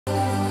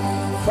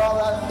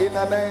in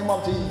the name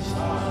of Jesus.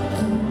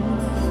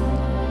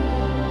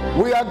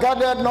 We are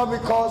gathered not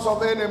because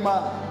of any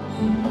man.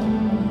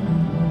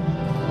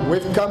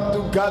 We've come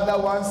to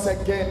gather once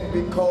again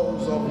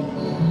because of you.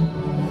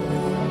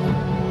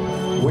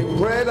 We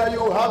pray that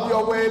you have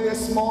your way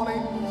this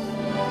morning.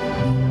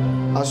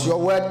 As your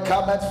word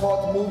cometh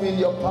forth, move in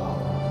your power.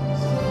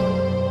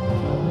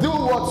 Do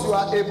what you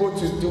are able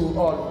to do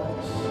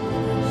always.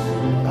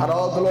 And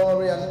all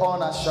glory and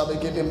honor shall be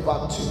given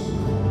back to you.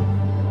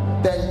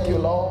 Thank you,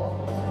 Lord.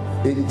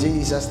 In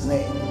Jesus'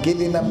 name. Give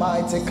him a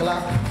mighty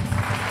clap.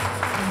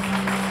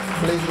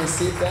 Please be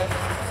seated.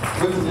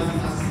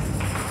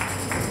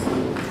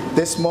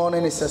 This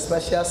morning is a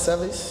special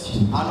service.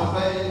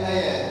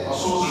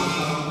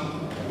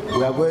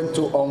 We are going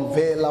to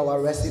unveil our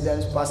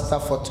residence pastor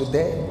for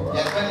today.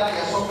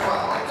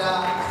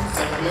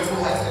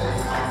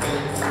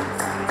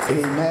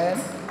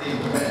 Amen.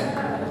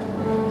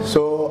 Amen.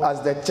 So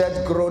as the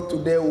church grows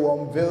today, we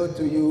unveil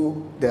to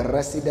you the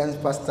residence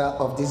pastor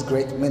of this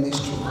great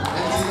ministry.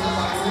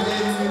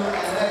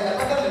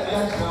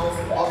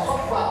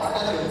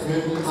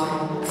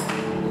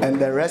 And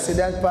the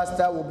resident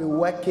pastor will be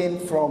working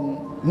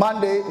from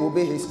Monday, will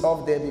be his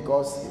off day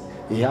because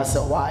he has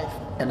a wife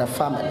and a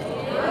family.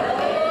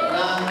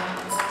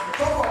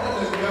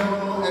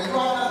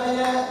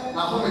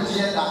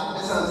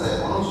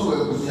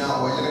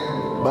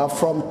 But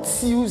from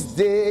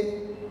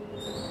Tuesday,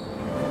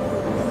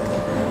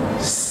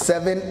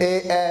 7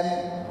 a.m.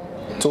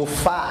 to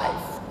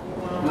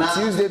 5,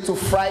 Tuesday to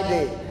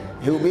Friday,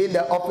 he will be in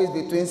the office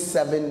between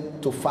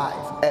 7 to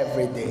 5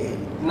 every day.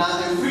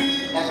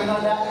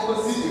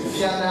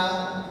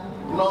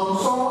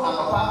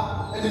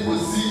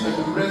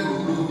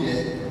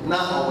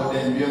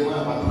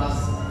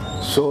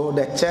 So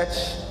the church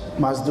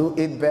must do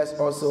its best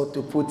also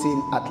to put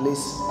him at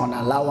least on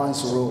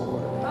allowance roll.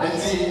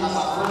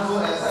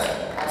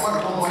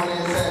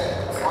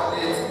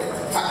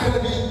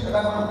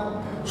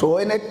 So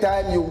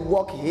anytime you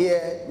walk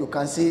here, you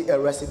can see a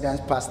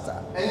residence pastor.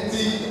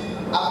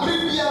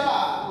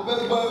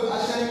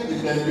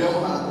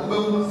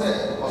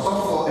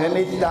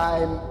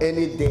 Anytime,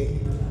 any day.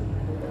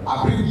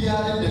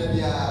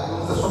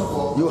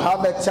 You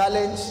have a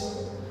challenge,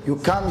 you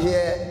come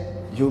here,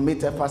 you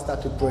meet a pastor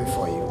to pray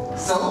for you.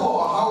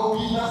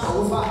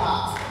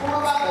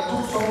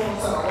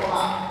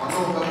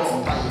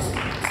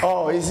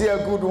 Oh, is he a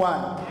good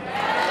one?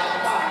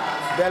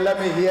 Then let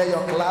me hear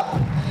your clap.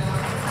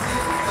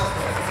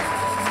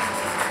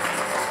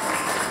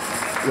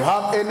 You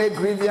have any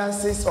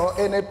grievances or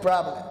any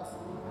problem?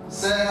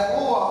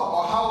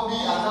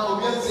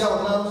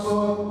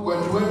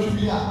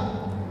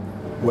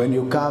 When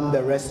you come,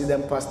 the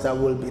resident pastor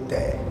will be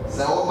there.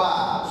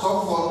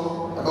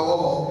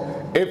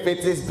 If it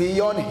is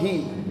beyond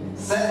him,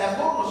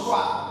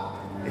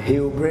 he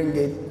will bring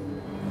it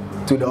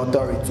to the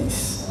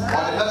authorities.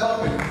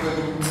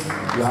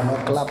 You are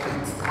not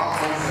clapping.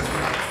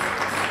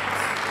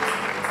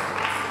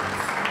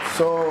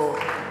 So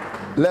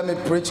let me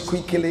preach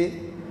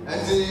quickly.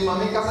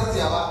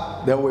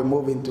 Then we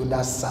move into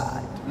that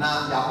side.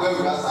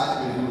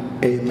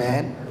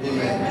 Amen.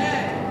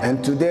 Amen.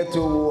 And today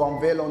to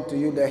unveil unto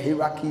you the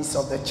hierarchies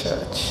of the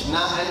church.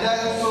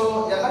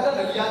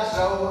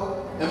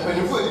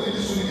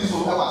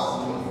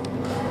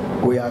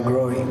 We are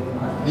growing.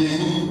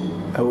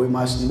 And we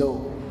must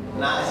know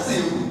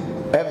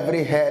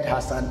every head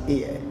has an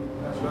ear.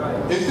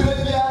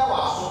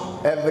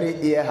 Every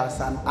ear has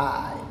an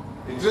eye.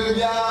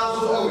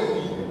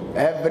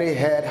 Every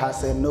head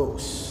has a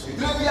nose.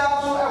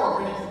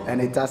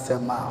 And it has a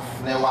mouth.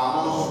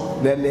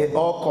 Then they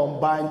all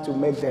combine to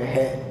make the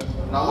head.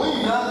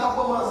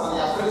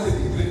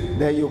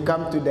 Then you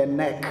come to the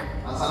neck.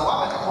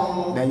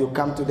 Then you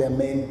come to the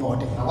main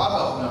body.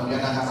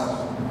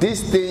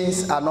 These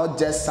things are not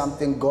just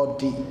something God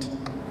did.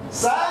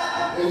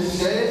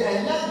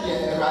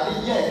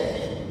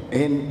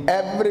 In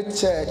every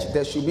church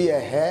there should be a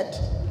head.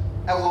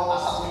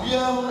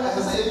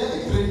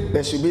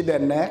 There should be the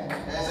neck.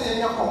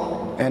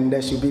 And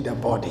there should be the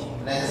body.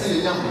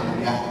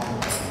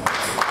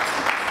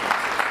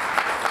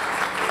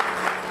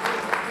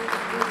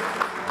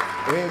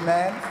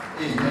 Amen.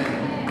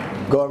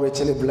 Amen. God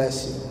richly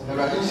bless you.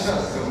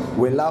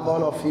 We love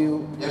all of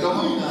you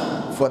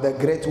for the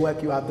great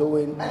work you are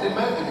doing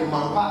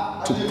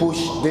to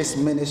push this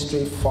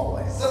ministry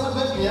forward.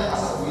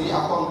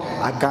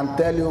 I can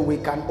tell you we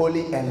can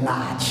only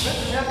enlarge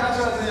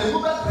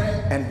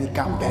and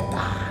become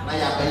better.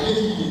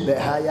 The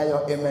higher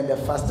your aim, the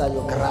faster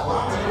you grab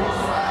it.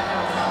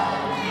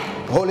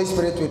 Holy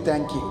Spirit, we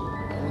thank you.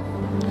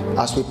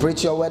 As we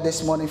preach your word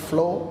this morning,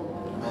 flow.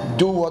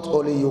 Do what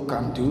only you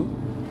can do.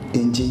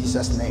 In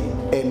Jesus' name.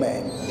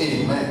 Amen.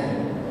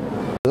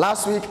 Amen.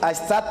 Last week I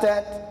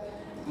started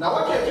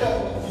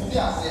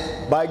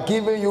by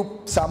giving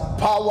you some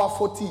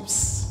powerful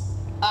tips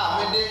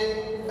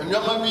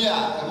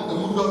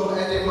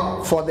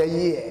for the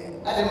year.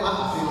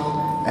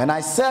 And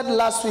I said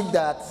last week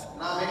that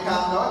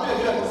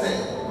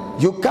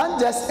you can't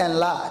just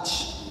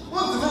enlarge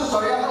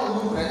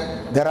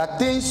There are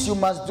things you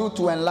must do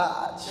to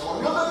enlarge.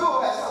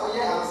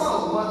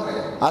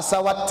 As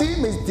our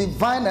team is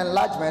divine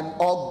enlargement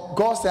or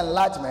God's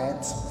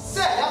enlargement,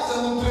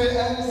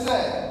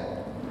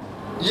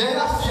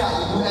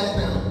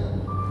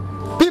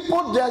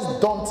 people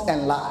just don't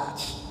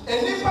enlarge.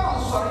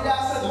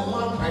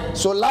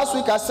 So last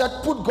week I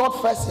said, put God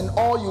first in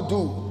all you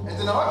do.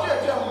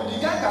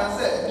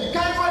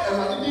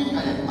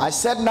 I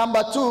said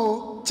number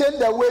 2, change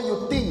the way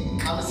you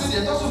think.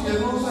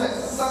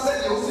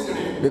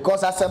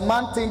 Because as a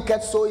man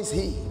thinketh, so is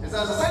he.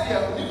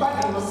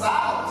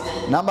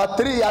 Number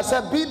 3, I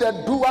said, be the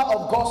doer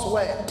of God's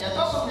word.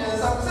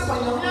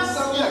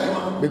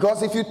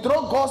 Because if you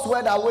throw God's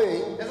word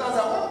away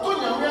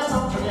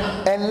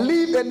and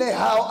live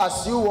anyhow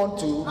as you want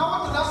to,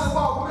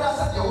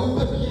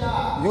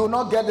 you will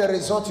not get the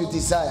result you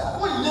desire.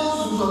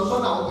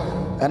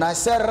 And I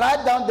said,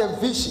 write down the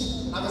vision.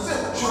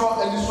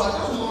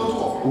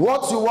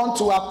 What you want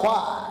to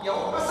acquire.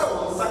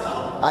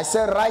 I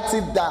said, write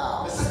it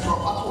down.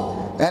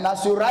 And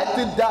as you write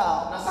it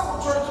down,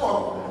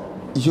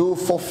 you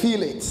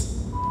fulfill it.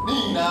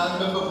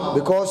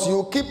 Because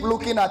you keep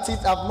looking at it,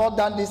 I've not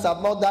done this,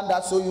 I've not done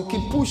that, so you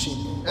keep pushing.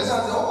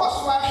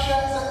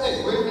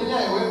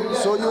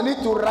 So you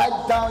need to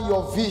write down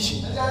your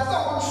vision.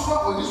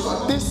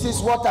 This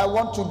is what I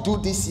want to do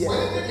this year.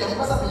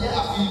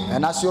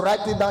 And as you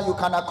write it down, you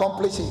can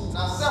accomplish it.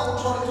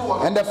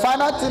 And the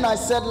final thing I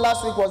said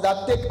last week was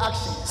that take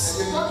actions.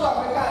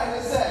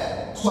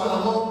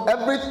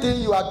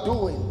 Everything you are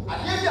doing,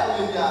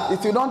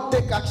 if you don't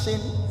take action,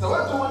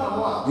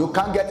 you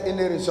can't get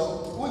any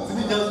result.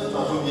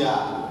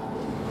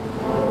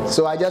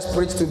 So I just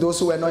preached to those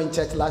who were not in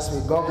church last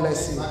week. God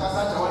bless you.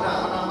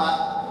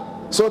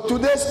 So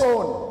today's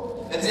own,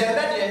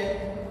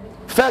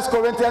 1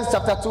 Corinthians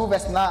chapter 2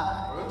 verse 9.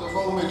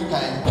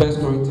 1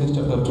 Corinthians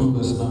chapter 2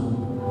 verse 9.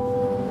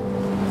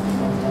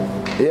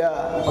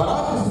 Yeah. But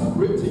as is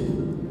written,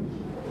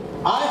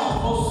 I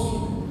have not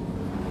seen,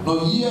 nor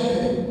ear,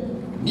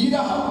 neither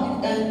have we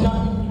entered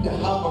into the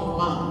heart of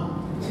man,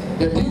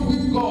 the thing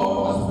which God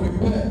has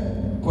prepared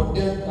for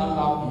them that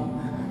love him.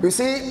 You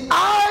see,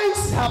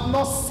 eyes have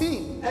not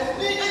seen, ear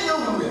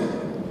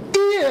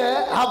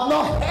have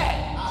not heard,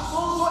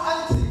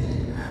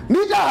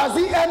 neither has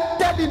he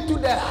entered into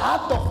the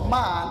heart of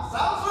man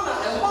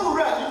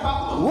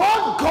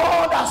what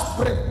God has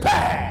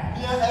prepared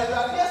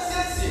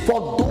for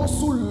those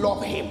who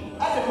love him.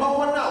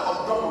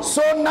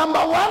 So number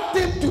 1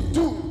 thing to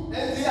do,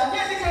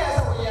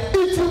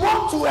 if you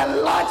want to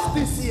enlarge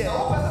this year,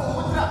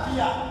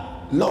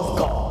 love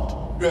God.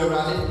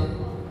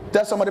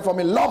 Tell somebody for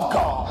me, love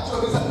God.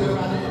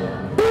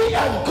 Be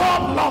a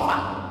God lover.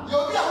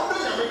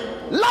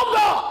 Love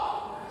God.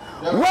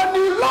 When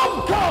you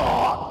love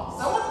God,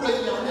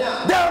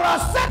 there are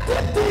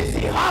certain things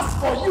he has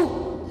for you.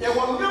 There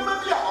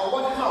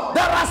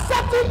are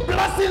certain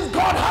blessings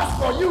God has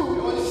for you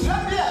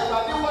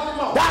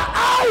that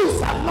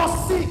eyes have not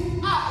seen,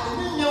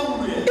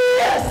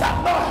 ears have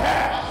not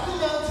heard.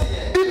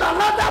 In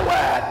another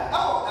word,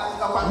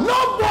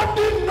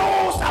 nobody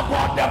knows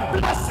about the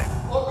blessing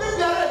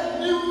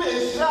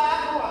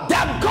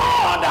that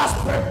God has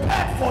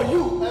prepared for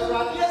you.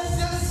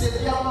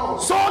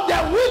 So the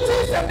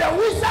witches and the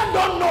wizards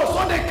don't know,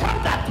 so they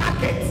can't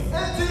attack it.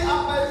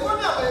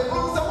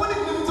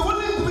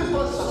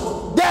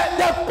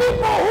 The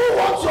people who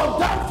want your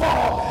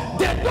downfall,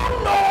 they don't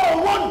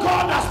know what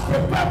God has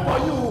prepared for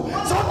you,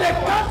 so they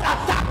can't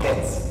attack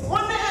it.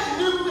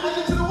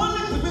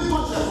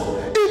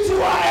 If you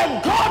are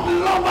a God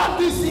lover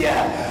this year,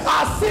 I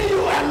see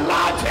you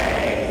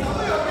enlarging.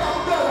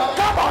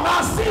 Come on, I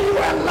see you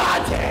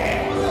enlarging.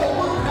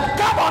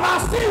 Come on, I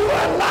see you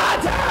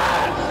enlarging.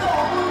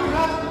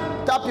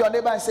 Tap your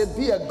neighbor and say,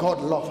 be a God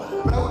lover.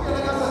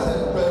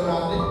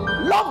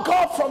 Love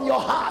God from your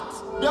heart.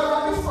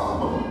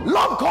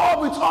 Love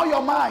God with all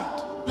your mind.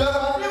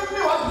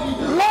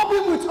 Love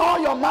him with all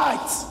your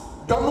might.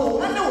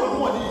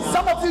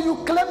 Some of you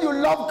claim you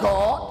love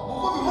God,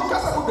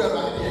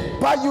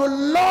 but you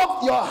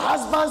love your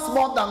husbands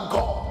more than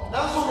God.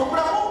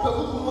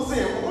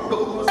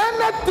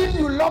 Anything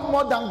you love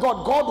more than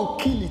God, God will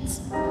kill it.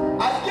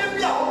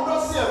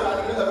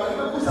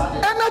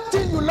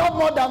 Anything you love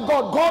more than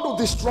God, God will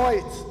destroy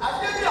it.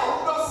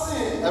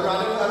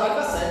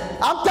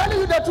 I'm telling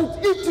you the truth.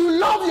 If you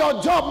love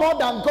your job more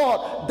than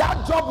God,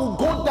 that job will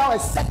go down in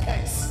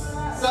seconds.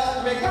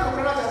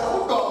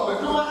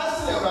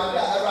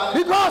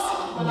 Because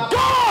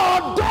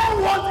God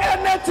don't want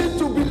anything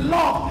to be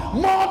loved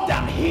more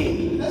than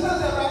him.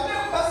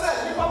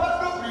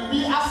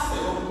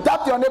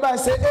 Tap your neighbor and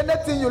say,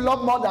 anything you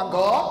love more than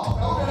God,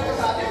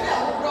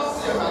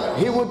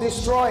 he will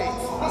destroy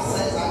it.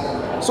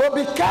 So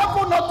be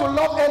careful not to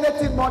love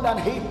anything more than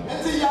him.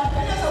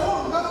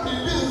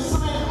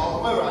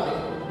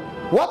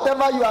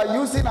 Whatever you are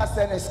using as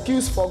an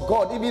excuse for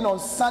God, even on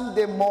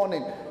Sunday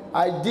morning,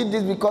 I did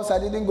this because I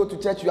didn't go to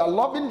church. You are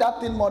loving that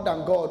thing more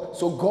than God,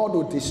 so God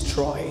will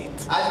destroy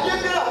it.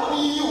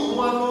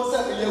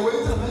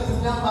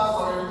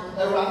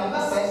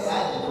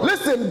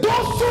 Listen,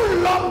 those who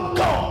love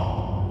God,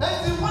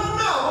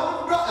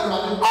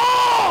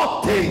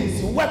 all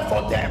things work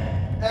for them.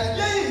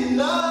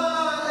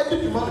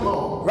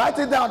 Write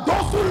it down.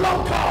 Those who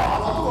love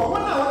God,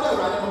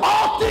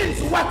 all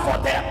things work for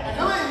them.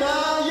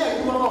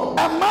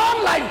 A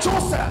man like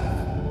Joseph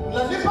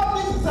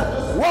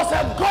was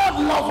a God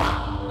lover.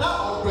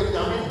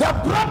 The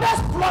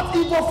brothers plot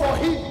evil for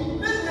him,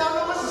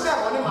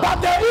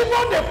 but the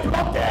evil they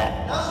plotted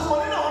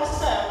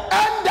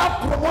end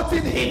up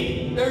promoting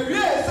him.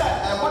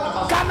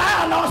 Can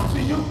I announce to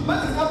you,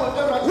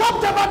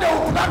 whatever they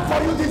will plan for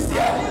you this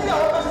year,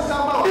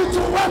 it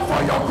will work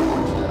for your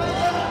good.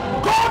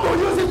 God will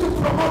use it to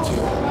promote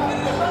you.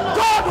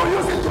 God will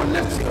use it to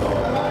lift you.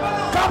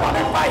 Come on,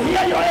 if I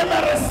hear your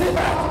amen, receive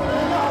it.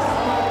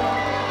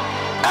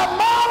 A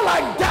man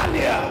like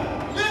Daniel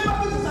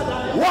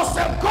was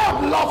a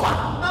God lover.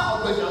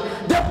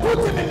 They put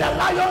him in the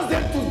lion's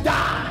den to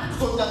die.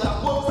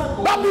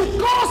 But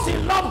because he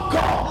loved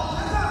God,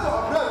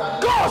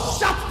 God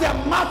shut the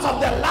mouth of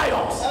the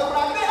lions.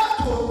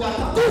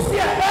 This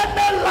year,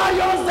 any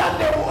lions that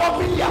they will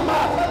open their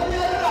mouth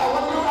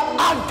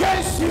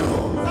against you,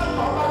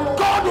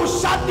 God will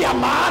shut their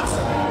mouth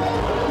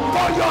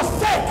for your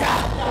sake.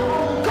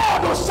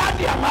 God will shut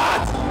their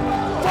mouth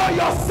for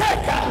your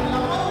sake.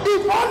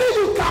 If only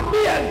you can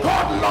be a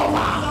God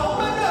lover,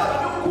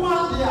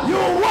 you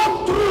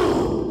walk through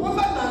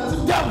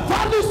the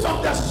valleys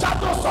of the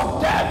shadows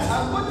of death.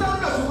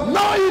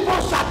 No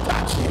evil shall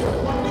touch you.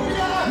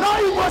 No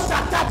evil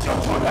shall touch your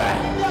children.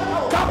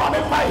 Come on,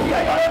 if I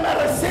hear your amen,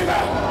 receive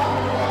it.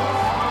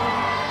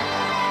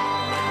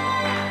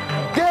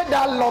 They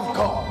that love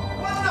God,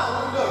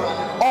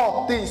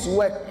 all things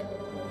work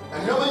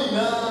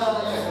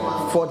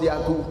for their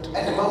good.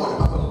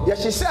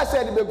 Yes, she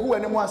said the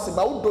good and once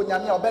about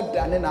Donya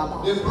better than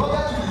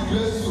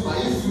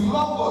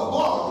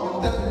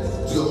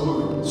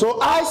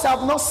so eyes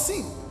have not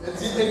seen,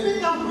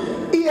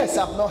 ears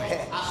have not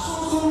heard,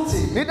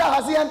 neither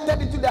has he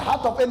entered into the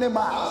heart of any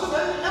man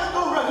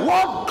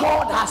what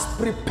God has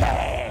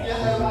prepared.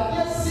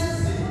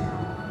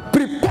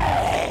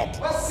 Prepared.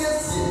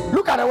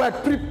 Look at the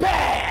word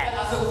prepared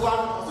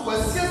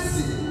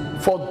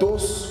for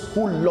those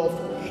who love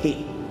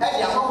him.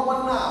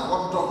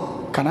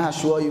 Can I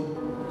assure you,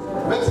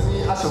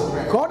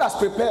 God has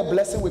prepared a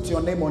blessing with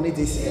your name on it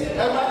this year.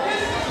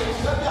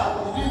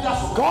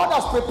 God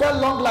has prepared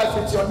long life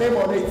with your name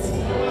on it.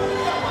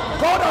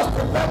 God has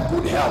prepared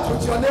good health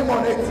with your name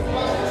on it.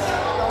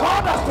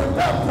 God has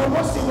prepared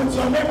promotion with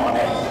your name on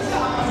it.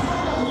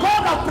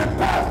 God has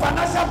prepared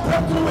financial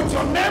breakthrough with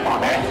your name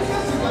on it.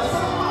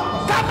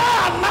 Can I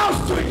announce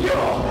to you,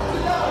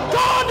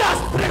 God has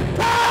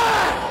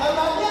prepared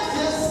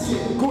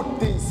good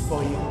things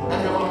for you.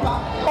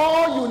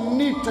 All you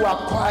need to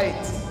acquire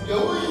it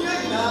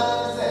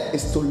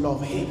is to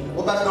love him.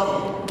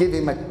 Give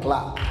him a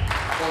clap.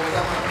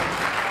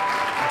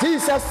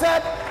 Jesus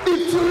said,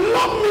 if you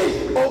love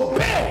me,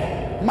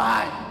 obey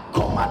my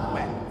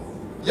commandment.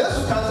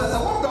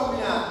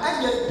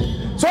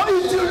 So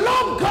if you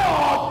love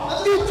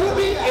God, it will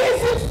be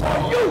easy for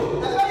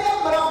you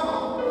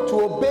to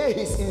obey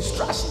his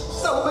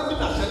instructions.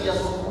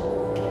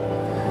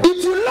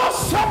 If you love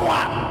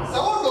someone,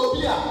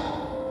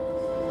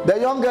 the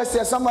young girl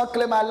says, someone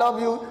claim I love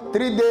you,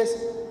 3 days,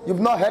 you've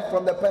not heard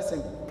from the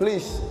person.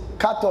 Please,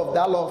 cut off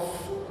that love.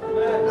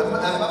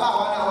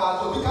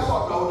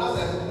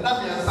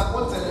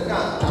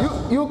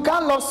 You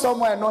can't love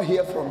someone and not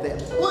hear from them.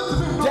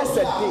 Just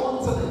a day.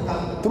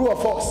 True or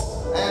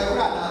false?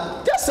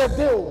 Just a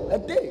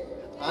day.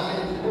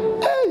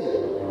 Hey,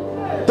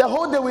 the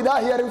whole day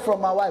without hearing from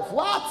my wife.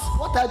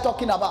 What are you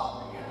talking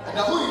about?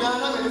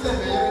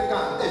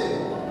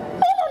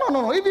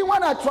 No. Even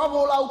when I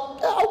travel,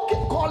 I'll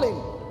keep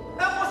calling.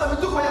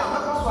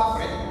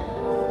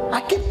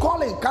 I keep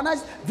calling. Can I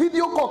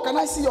video call? Can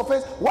I see your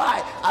face?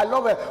 Why? I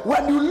love it.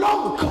 When you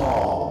love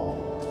God,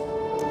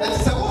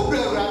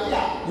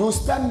 you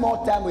spend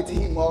more time with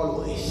him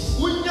always.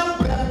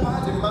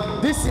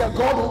 This year,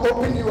 God will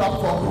open you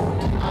up for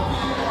good.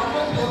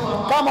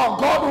 Come on,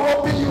 God will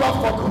open you up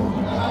for good.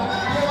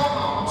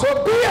 So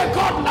be a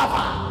God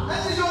lover.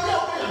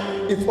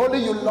 If only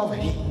you love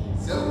him,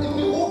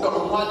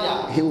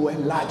 he will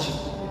enlarge you.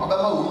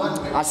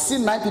 I see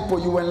 9 people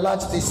you will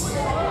enlarge this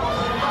year.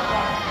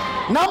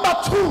 Number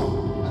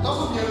 2,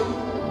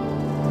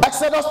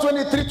 Exodus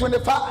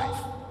 23:25.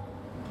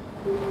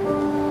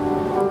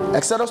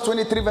 Exodus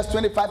 23 verse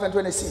 25 and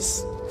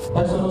 26.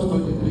 Exodus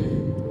 23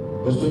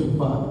 verse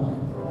 25.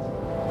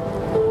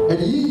 And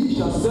ye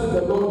shall serve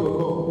the Lord your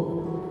God,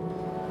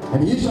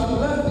 and ye shall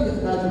bless thee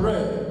thy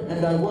bread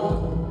and thy water,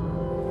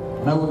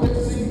 and I will take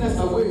sickness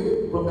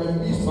away from thy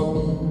midst of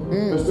thee.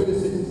 Verse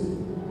 26.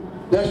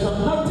 There shall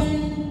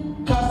nothing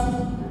cast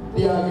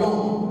their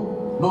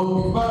young, nor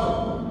be barren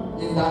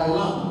in thy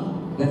land.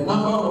 The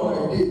number of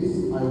thy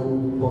days I will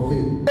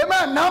fulfill.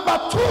 Amen. Number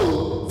 2,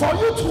 for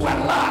you to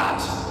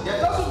enlarge,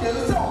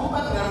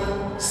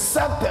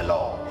 serve the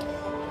Lord.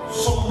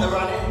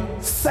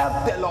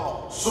 Serve the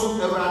Lord.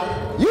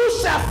 You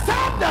shall serve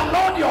the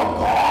Lord your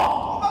God,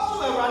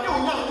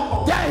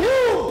 then he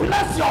will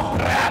bless your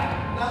bread,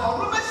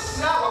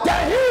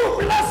 then he will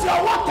bless your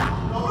water.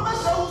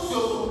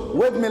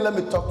 Wait a minute, let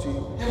me talk to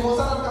you.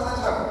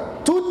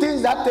 Two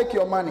things that take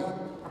your money.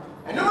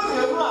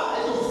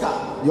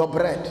 Your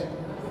bread.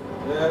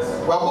 Yes.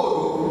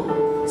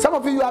 Some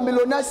of you are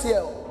millionaires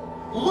here.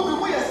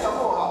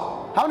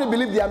 How many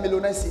believe they are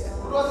millionaires here?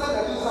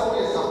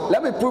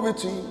 Let me prove it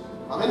to you.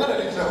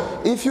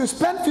 If you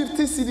spend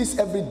 50 cedis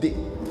every day,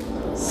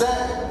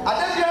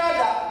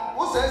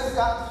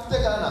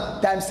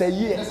 times a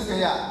year,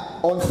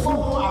 on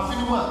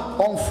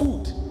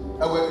food,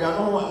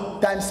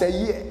 times a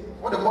year,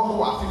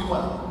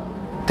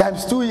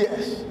 times 2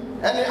 years,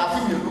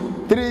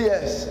 3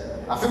 years,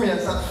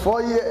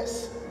 4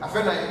 years,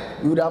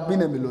 you would have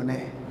been a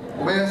millionaire.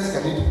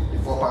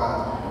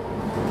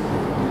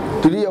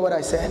 Did you hear what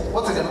I said?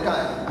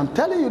 I'm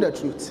telling you the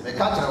truth.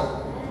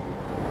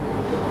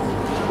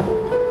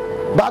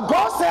 But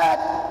God said,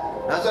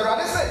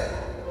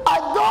 I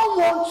don't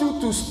want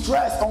you to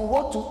stress on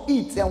what to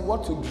eat and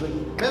what to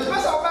drink.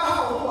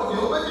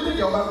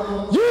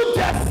 You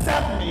just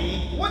serve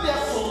me,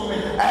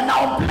 and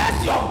I'll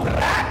bless your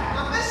bread,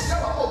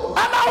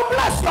 and I'll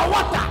bless your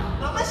water.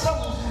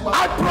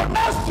 I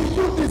pronounce to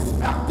you this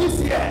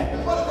year,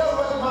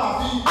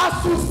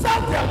 as you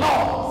serve the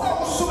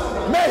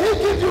Lord, may he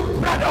give you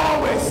bread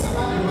always,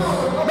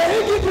 may he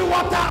give you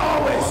water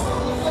always,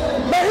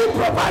 may he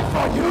provide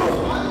for you,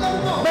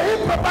 may he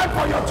provide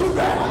for your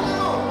children.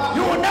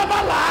 You will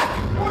never lack.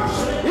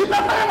 In the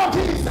name of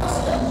Jesus,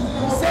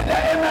 say the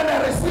amen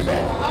and receive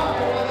it.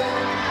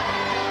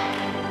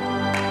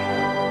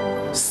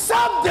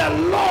 Serve the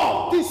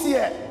Lord this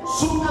year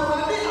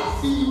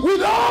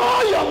with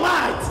all your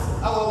might,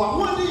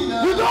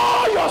 with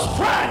all your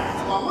strength,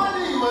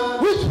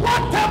 with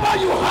whatever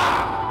you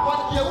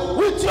have,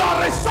 with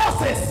your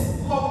resources.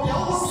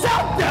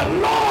 Serve the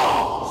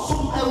Lord.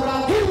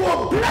 He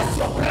will bless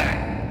your bread.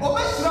 He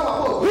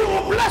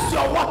will bless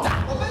your water.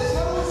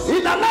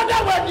 In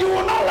another word, you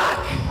will not lack.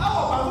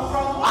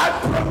 I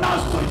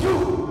pronounce to you,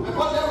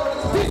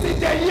 this is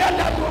the year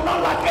that you will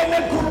not lack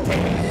any good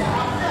thing,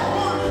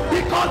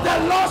 because the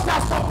Lord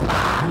shall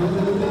supply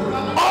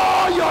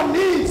all your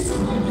needs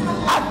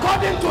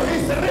according to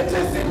his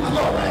riches in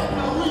glory.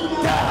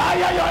 The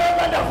higher your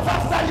heaven, the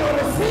faster you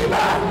receive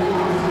it.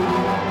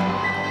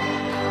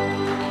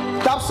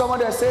 Tap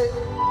someone and say,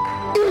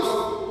 if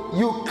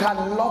you can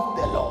love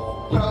the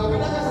Lord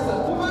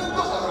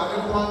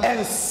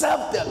and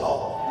serve the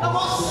Lord,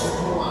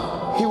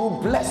 he will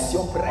bless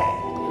your bread,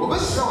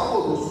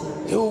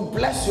 he will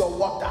bless your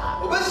water.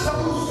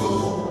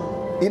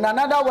 In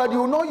another word, you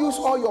will not use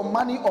all your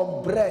money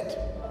on bread,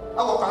 you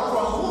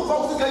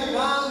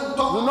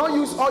will not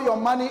use all your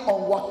money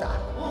on water.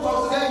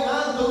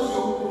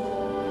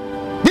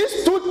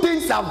 These two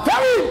things are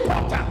very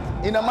important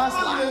in a man's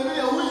life.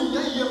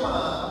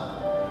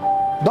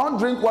 Don't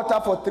drink water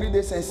for 3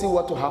 days and see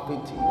what will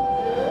happen to you.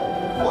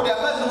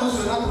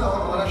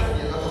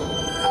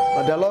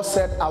 But the Lord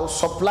said, I will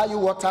supply you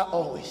water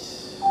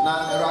always,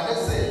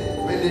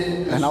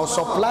 and I will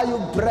supply you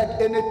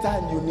bread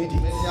anytime you need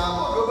it,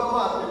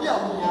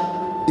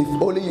 if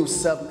only you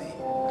serve me.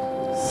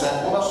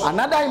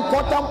 Another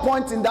important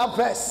point in that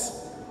verse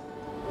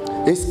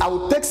is, I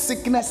will take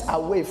sickness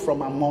away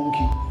from among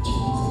you.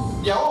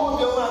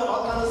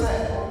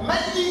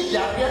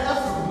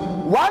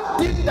 One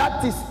thing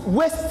that is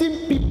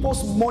wasting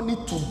people's money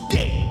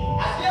today,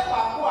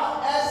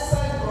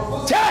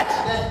 church,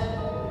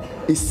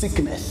 is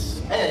sickness.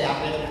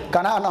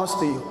 Can I announce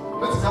to you?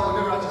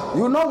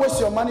 You will not waste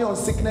your money on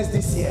sickness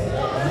this year.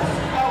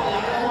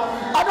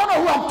 I don't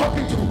know who I'm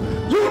talking to.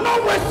 You will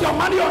not waste your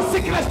money on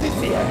sickness this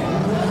year.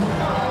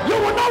 You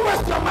will not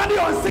waste your money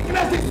on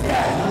sickness this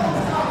year.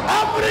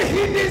 Every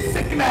hidden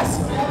sickness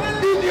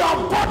in your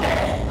body,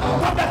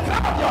 from the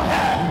crown of your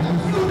head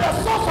to the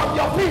source of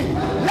your feet,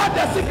 let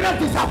the sickness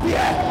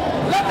disappear.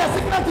 Let the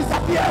sickness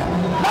disappear.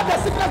 Let the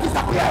sickness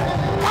disappear.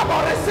 Come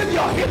on, receive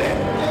your healing.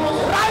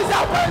 Rise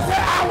up and say, I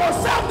will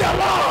serve the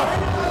Lord,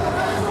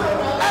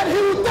 and he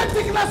will take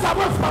sickness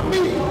away from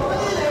me.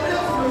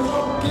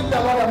 Give the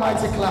Lord a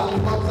mighty clap.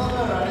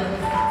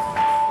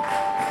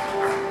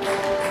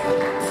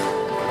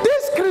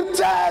 These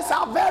scriptures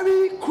are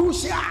very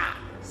crucial,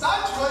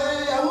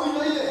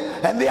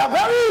 and they are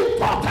very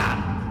important.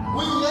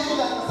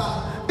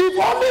 If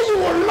only you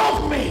will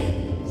love me,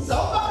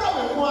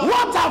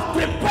 what I've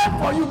prepared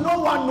for you, no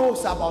one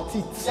knows about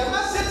it.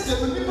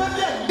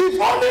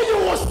 If only you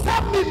will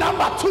serve me,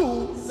 number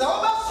 2,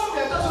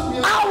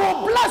 I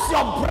will bless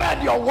your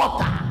bread, your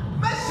water,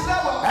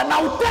 and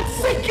I will take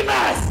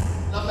sickness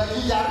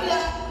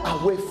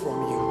away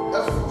from you.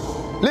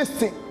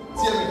 Listen,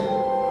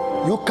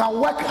 you can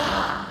work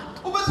hard,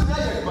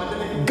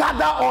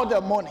 gather all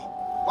the money.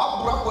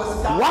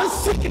 One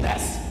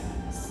sickness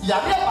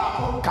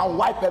can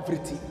wipe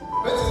everything.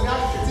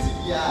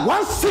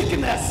 One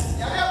sickness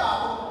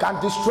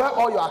can destroy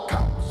all your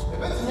accounts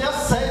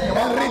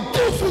and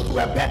reduce you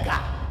to a beggar.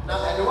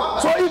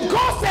 So if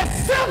God says,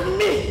 serve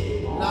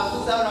me,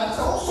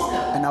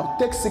 and I'll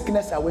take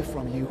sickness away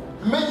from you.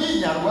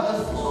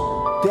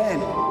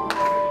 Then,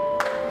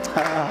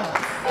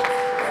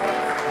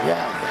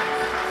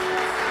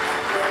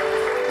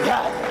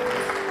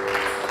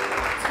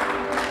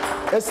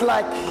 it's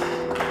like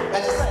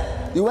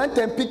you went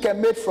and picked a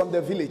maid from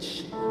the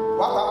village.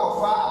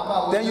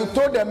 Then you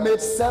told the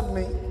maid, serve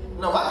me,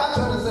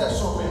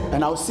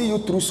 and I'll see you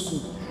through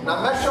school.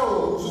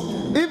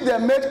 If the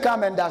maid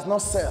comes and does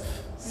not serve,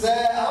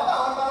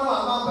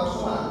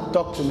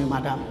 talk to me,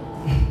 madam.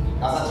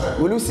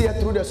 Will you see her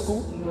through the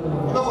school?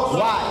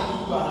 Why?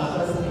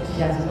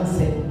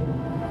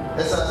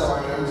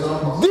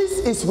 This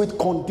is with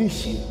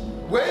condition.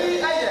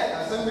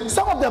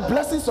 Some of the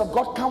blessings of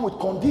God come with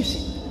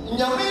condition.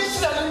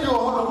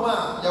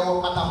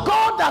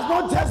 God does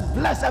not just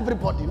bless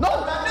everybody. No.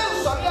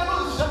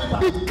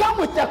 It comes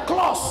with a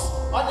clause.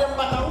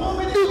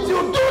 If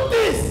you do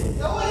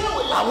this,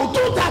 I will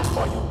do that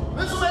for you.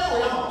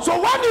 So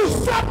when you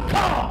serve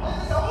God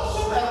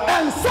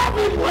and serve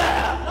Him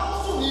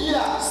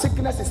well,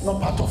 sickness is not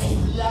part of you.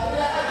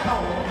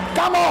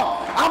 Come on,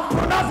 I'm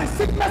pronouncing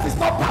sickness is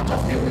not part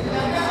of you.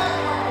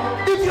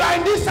 If you are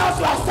in this house,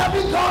 you are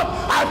serving God,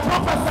 I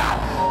prophesy,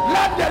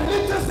 let the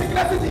little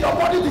sicknesses in your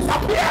body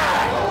disappear.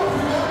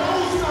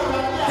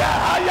 The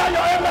higher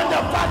your aim,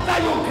 the faster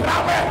you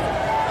grab it.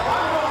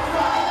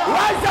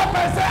 Rise up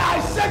and say, I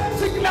shake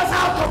sickness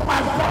out of my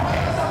body.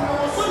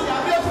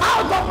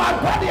 Out of my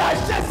body, I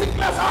shake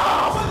sickness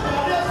off.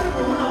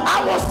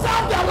 I will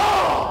serve the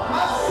Lord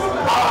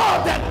all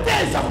the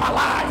days of my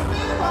life,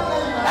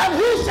 and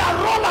He shall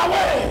roll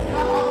away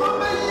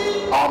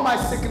all my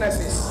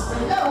sicknesses.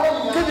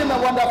 Give Him a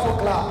wonderful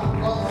clap.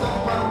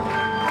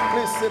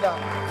 Please sit down.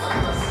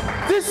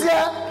 This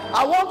year,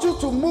 I want you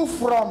to move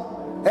from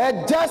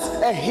just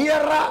a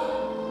hearer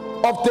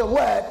of the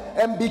word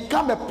and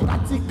become a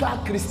practical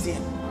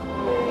Christian.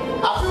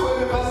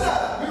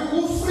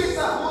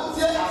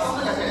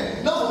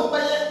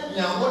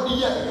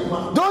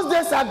 Those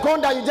days are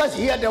gone that you just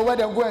hear the word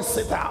and go and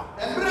sit down.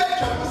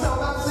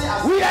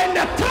 We are in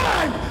the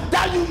time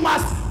that you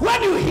must,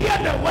 when you hear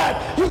the word,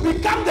 you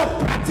become the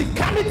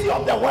practicality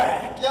of the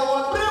word.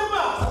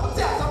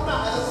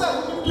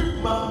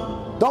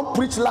 Don't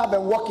preach love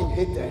and walk in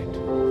hatred.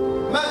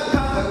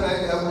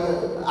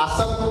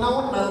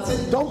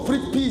 Don't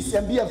preach peace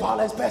and be a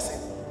violent person.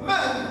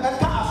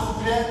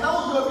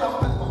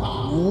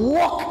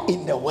 Walk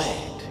in the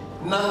word.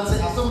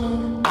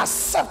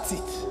 Accept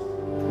it.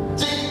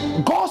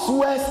 God's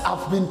words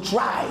have been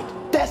tried,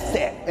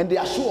 tested, and they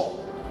are sure.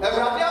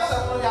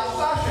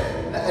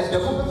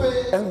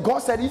 And God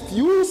said, if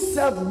you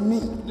serve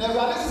me,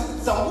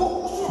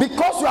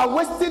 because you are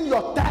wasting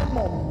your time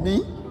on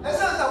me,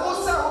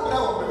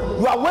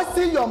 you are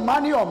wasting your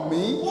money on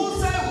me,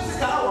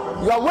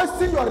 you are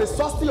wasting your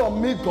resources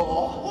on me,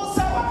 God,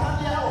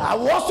 I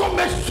will also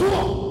make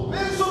sure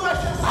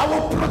I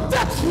will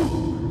protect you.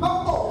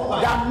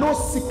 There are no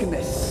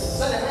sickness,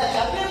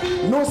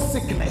 no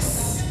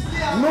sickness,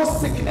 no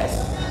sickness,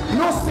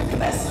 no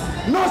sickness,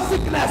 no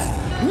sickness,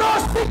 no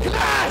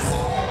sickness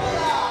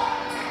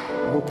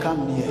will come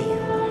near you.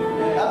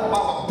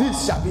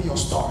 This shall be your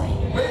story.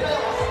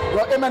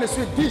 Your amen is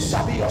sweet. This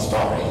shall be your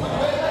story.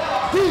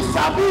 This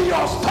shall be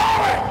your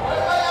story.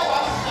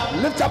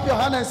 Lift up your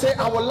hand and say,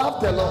 I will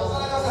love the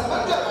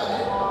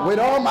Lord with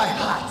all my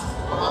heart,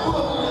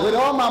 with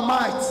all my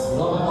might,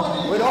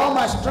 with all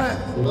my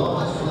strength.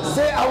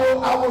 Say,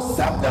 I will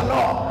serve the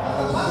Lord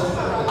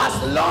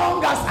as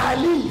long as I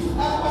live,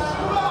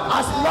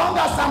 as long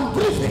as I'm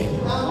breathing.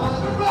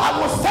 I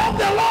will serve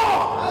the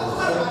Lord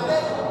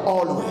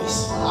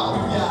always.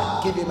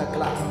 Give Him a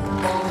clap.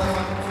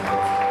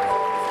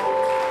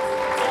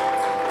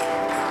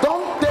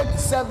 Don't take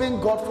serving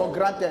God for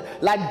granted.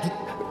 Like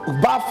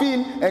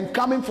bathing and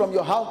coming from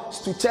your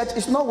house to church,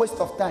 it's not waste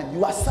of time.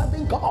 You are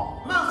serving God.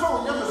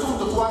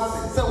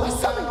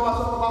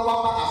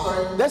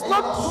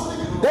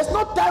 There's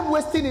no time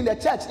wasting in the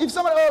church. If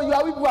somebody, you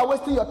are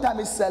wasting your time,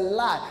 it's a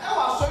lie.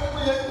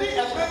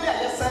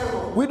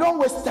 We don't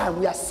waste time.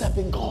 We are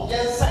serving God.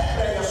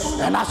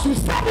 And as you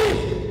serve Him,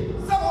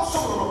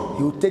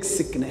 He will take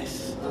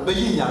sickness.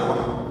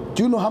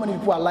 Do you know how many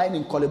people are lying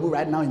in Kolebu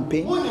right now in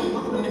pain?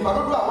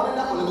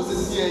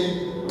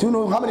 Do you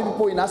know how many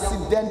people in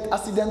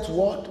accident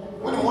ward?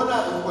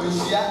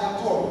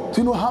 Do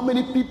you know how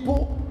many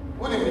people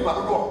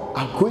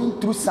are going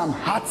through some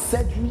heart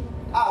surgery,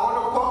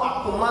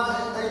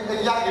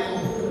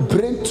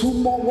 brain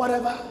tumor,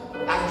 whatever?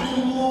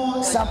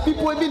 Some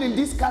people even in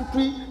this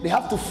country, they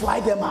have to fly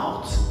them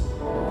out.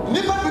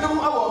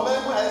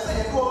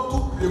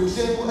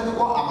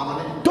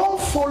 Don't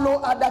follow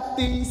other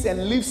things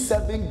and leave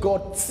serving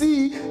God.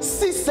 See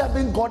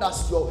serving God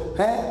as your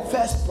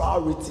first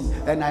priority.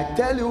 And I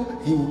tell you,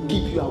 He will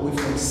keep you away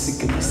from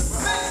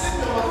sickness.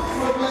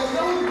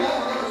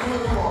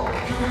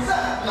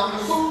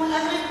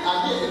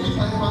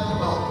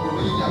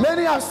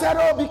 Many have said,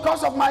 oh,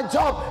 because of my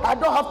job, I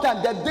don't have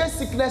time. The day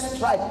sickness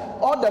strike,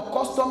 all the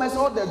customers,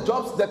 all the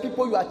jobs, the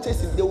people you are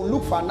chasing, they will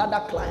look for another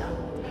client.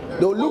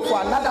 They will look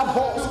for another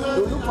boss.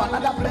 They will look for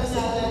another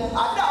person.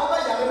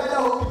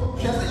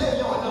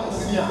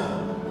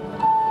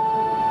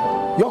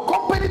 Your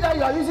company that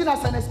you are using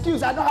as an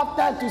excuse, I don't have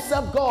time to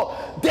serve God.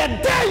 The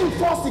day you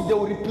fall sick, they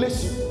will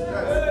replace you.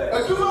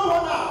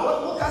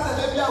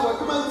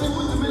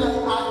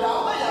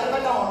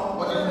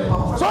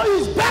 So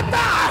it's better I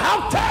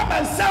have time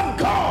and serve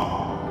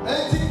God,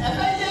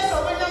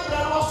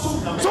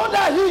 so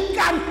that He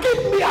can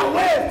keep me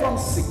away from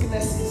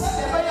sicknesses.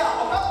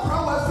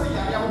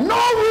 No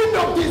wind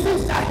of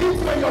disease that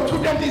hits when your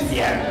children this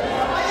year.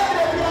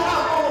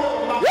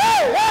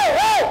 Hey!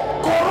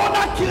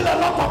 Corona killed a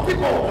lot of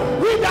people.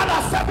 We that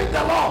are serving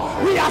the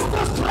Lord, we are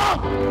still strong.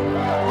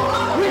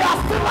 We are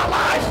still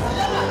alive.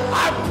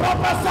 I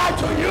prophesy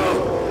to you,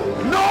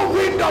 no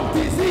wind of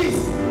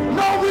disease,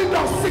 no wind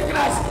of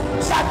sickness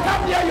shall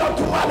come near your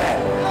dwelling.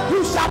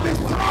 You shall be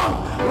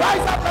strong.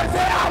 Rise up and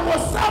say, I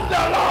will serve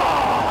the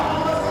Lord.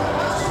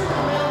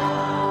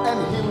 And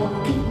He will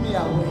keep me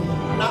away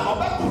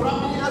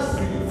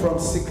from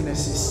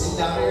sicknesses.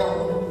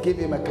 Give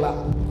Him a clap.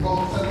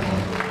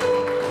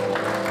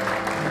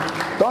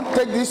 Don't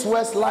take these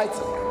words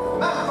lightly.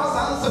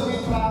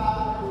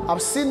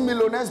 I've seen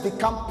millionaires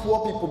become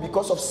poor people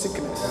because of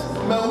sickness.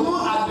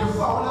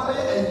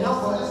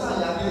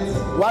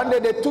 One day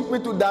they took me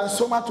to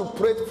Dansoma to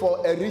pray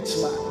for a rich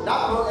man.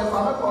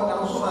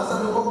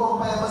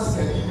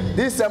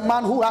 This is a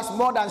man who has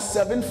more than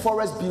 7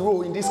 forest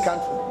bureaux in this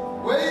country.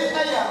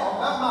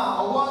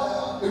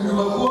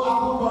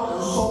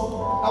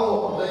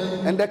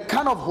 And the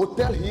kind of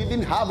hotel he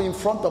didn't have in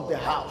front of the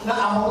house.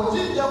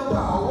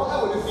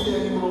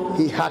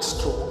 He had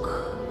stroke.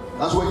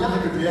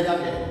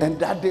 And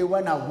that day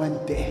when I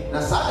went there,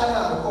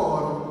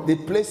 they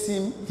placed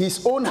him,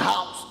 his own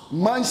house,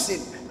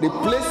 mansion, they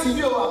placed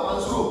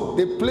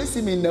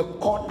him in a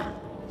corner.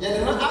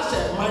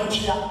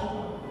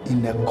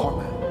 In a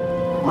corner.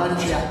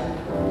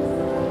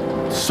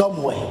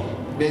 Somewhere.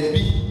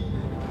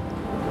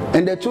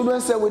 And the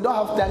children said, we don't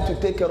have time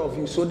to take care of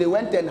you. So they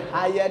went and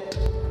hired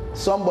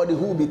somebody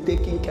who will be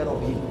taking care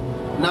of him.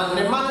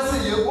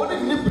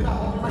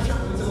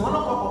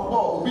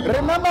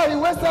 Remember, he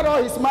wasted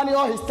all his money,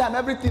 all his time,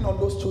 everything on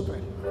those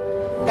children.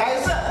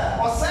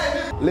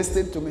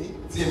 Listen to me.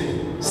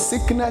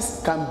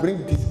 Sickness can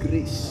bring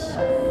disgrace.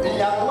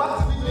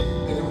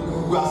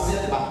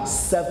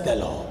 Serve the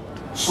Lord.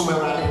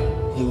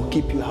 He will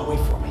keep you away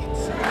from it.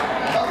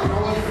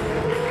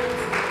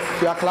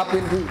 You are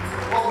clapping good.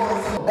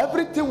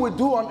 Everything we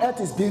do on earth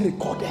is being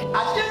recorded.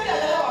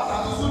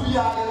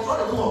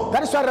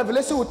 That is why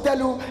Revelation will tell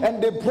you,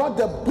 and they brought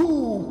the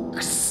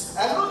books.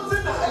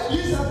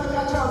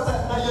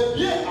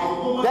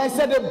 They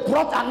said they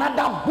brought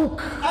another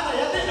book.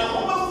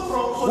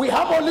 We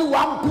have only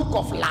one book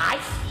of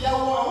life,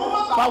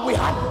 but we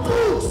have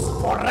books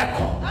for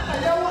record.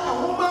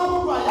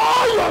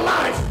 All your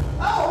life,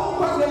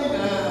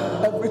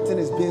 everything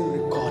is being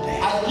recorded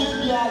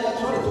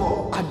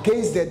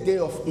against the day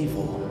of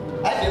evil.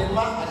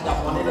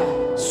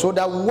 So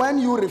that when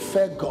you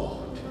refer God,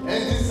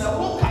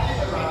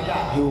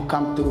 He will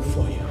come through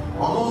for you.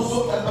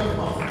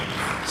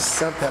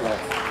 Serve the Lord.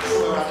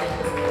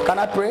 Can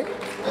I pray?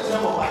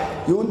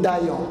 You won't die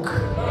young.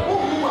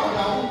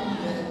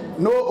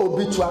 No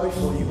obituary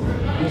for you.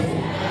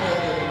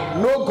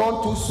 No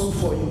gone too soon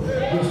for you.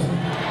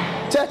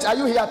 Church, are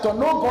you here to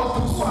no gone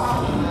too soon?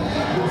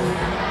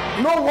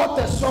 No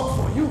water shock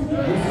for you.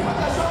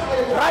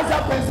 Rise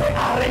up and say,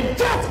 I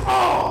reject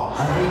all.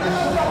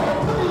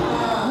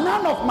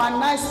 None of my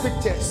nice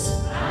pictures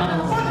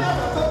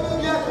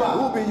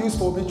will be used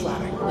for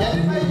obituary.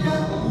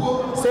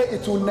 Say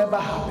it will never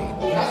happen.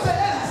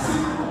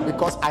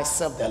 Because I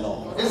serve the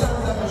Lord.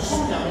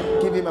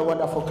 Give Him a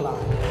wonderful clap.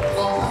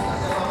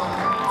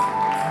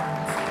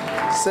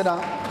 Sit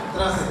down.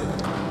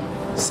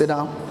 Sit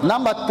down.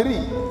 Number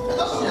 3,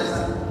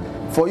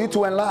 for you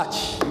to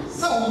enlarge.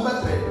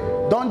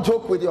 Don't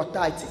joke with your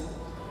tithing.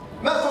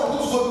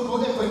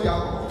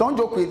 Don't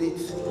joke with it.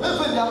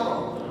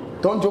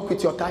 Don't joke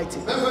with your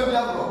tithing.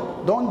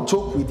 Don't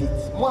joke with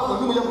it.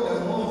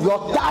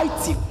 Your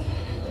tithing.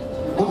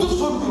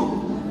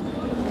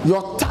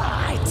 Your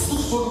tithes.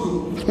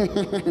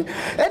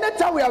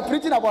 Anytime we are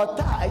preaching about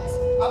tithes,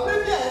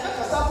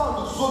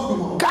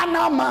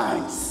 carnal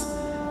minds,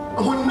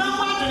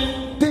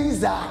 things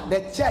that the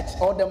church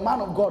or the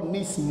man of God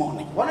needs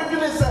money.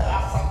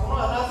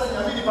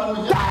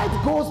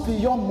 Tithe goes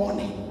beyond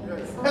money.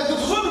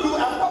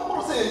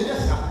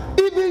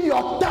 Even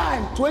your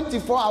time,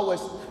 24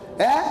 hours,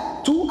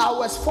 2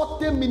 hours,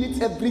 40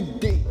 minutes every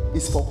day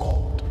is for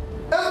God.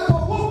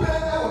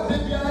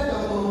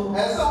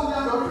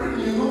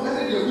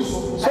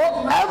 So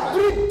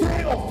every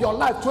day of your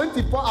life,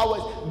 24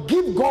 hours,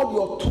 give God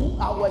your 2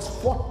 hours,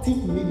 40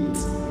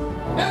 minutes.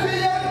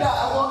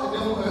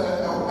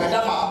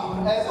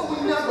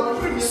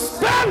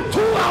 Spend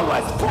 2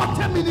 hours,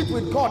 40 minutes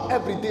with God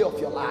every day of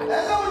your life.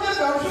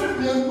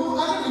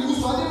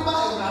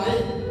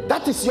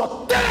 That is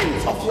your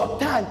tenth of your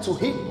time to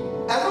Him.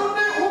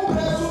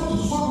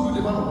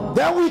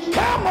 Then we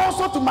come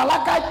also to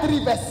Malachi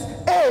 3 verse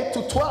 8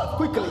 to 12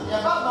 quickly.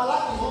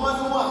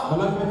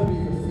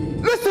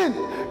 Listen,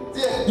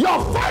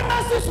 your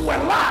finances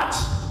will large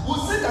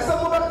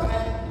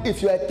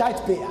if you are a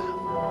tithe payer.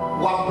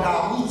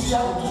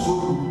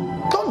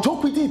 Don't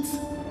joke with it.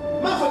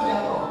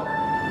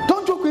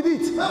 Don't joke with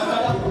it.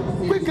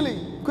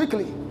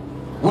 Quickly.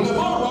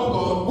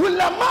 Will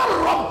a man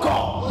rob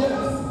God?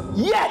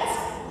 Yet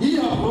ye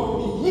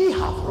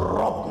have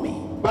robbed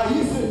me. But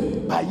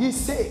ye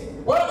say,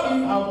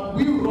 wherein have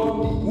we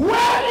robbed thee?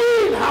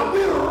 Wherein have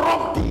we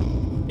robbed thee?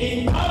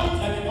 In tithes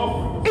and in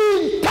offering.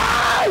 In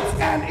tithes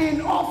and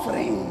in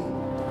offering.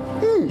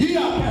 Ye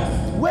are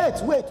cursed.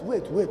 Wait.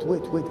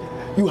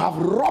 You have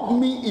robbed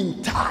me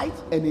in tithe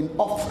and in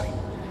offering.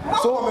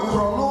 So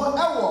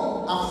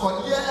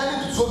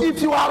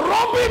if you are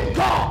robbing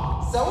God,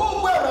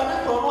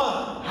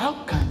 how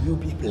can you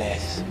be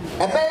blessed?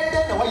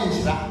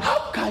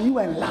 How can you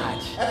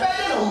enlarge?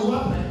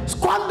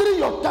 Squandering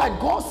your tithe,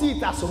 God sees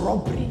it as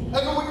robbery.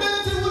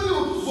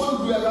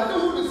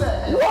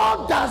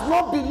 What does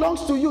not belong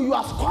to you, you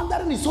are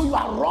squandering it, so you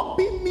are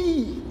robbing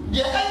me.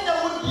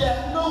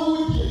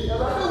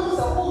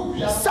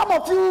 Some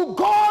of you,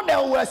 God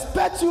will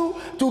expect you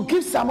to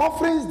give some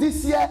offerings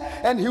this year,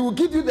 and He will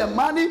give you the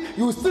money.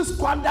 You will still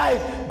squander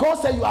it. God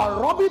said, you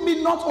are robbing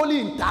me not only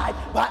in tithe,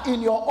 but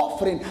in your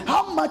offering.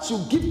 How much you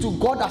give to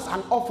God as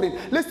an offering?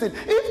 Listen,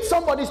 if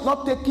somebody is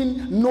not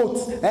taking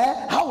notes,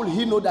 how will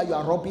he know that you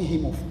are robbing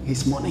him of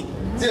his money?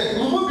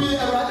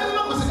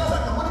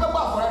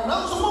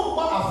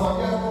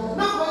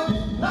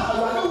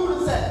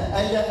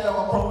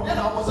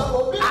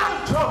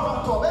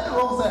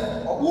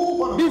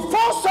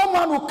 Before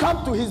someone will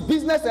come to his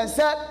business and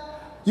said,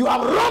 you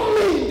have robbed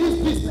me in this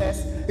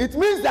business, it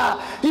means that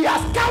he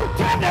has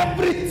counted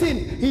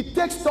everything. He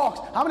takes stocks.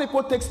 How many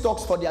people take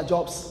stocks for their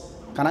jobs?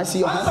 Can I see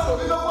your hands?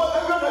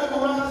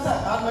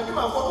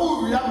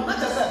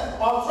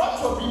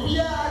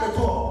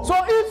 So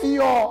if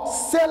your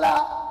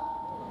seller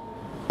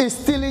is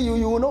stealing you,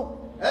 you will know.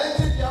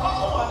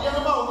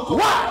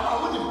 Why?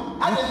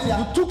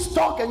 You took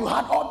stock and you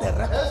had all the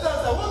records.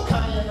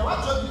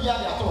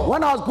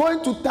 When I was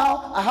going to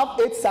town, I have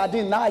 8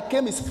 sardines. Now I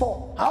came, it's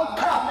 4. How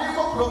come?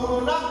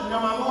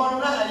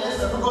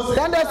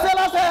 Then the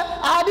seller said,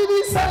 I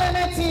didn't sell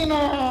anything.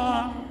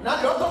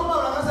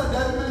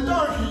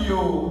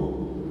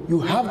 You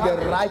have the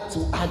right to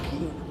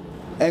argue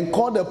and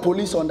call the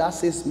police on that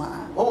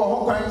salesman.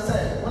 God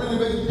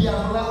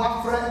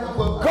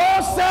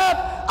said,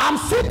 I'm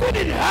sitting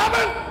in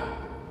heaven.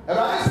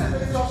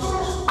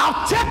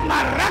 I've checked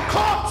my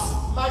records.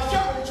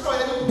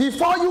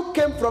 Before you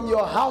came from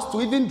your house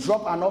to even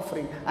drop an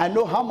offering, I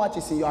know how much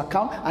is in your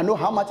account, I know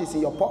how much is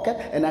in your pocket,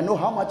 and I know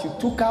how much you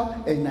took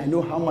out, and I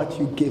know how much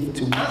you gave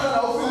to me. That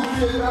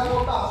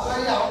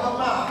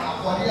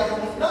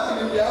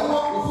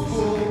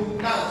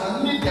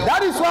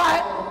is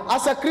why,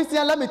 as a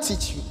Christian, let me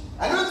teach you.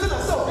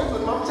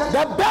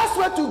 The best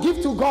way to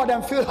give to God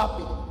and feel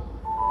happy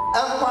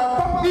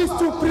is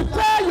to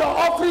prepare your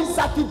offering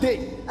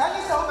Saturday.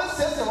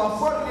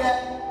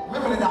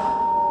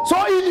 So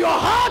in your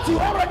heart, you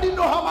already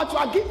know how much you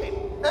are giving.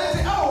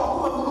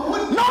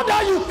 Now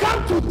that you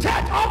come to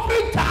church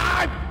offering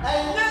time,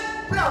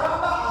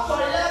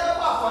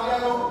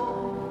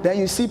 then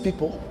you see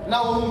people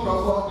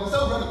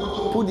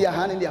put their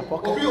hand in their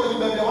pocket.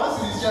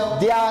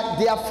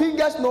 Their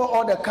fingers know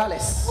all the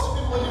colors.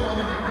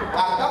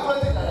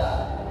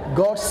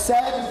 God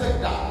said,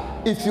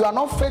 if you are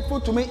not faithful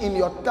to me in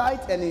your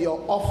tithe and in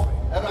your offering,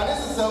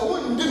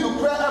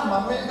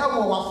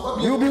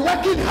 you'll be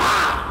working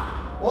hard.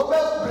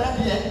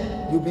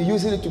 You'll be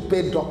using it to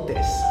pay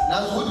doctors.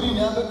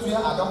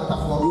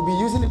 You'll be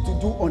using it to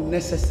do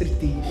unnecessary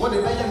things.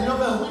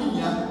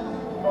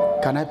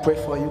 Can I pray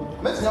for you?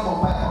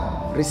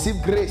 Receive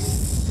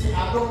grace.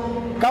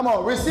 Come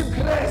on, receive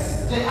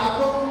grace.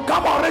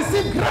 Come on,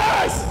 receive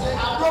grace.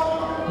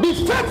 Be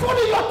faithful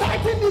in your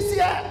tithing this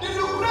year.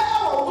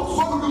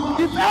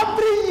 If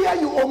every year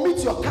you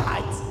omit your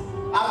tithe,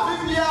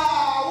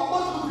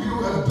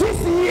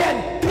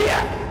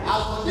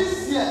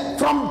 this year,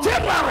 from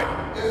January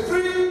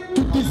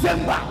to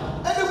December,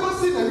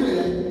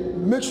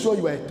 make sure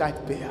you are a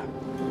tithe payer.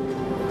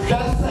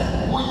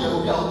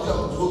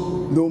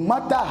 No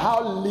matter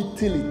how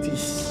little it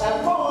is.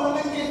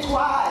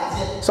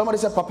 Somebody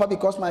said, Papa,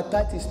 because my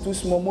tithe is too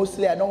small,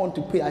 mostly I don't want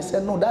to pay. I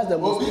said, no, that's the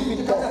most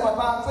stupid talk.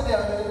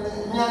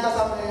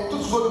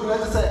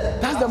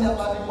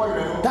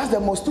 That's the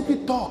most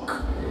stupid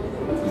talk.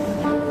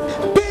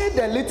 Pay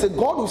the little,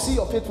 God will see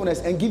your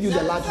faithfulness and give you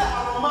the large one.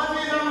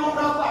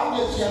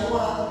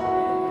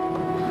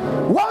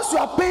 Once you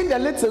are paying the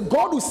little,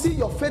 God will see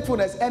your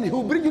faithfulness and He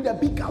will bring you the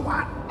bigger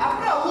one.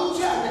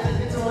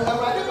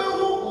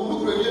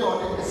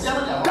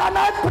 Can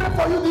I pray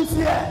for you this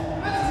year?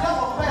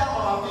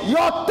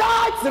 Your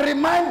tithes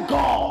remind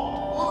God.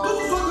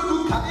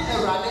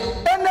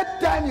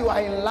 Anytime you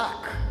are in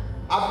lack,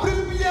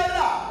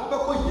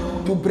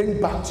 to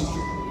bring back to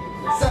you.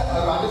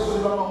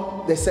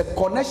 There's a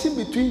connection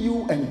between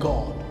you and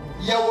God.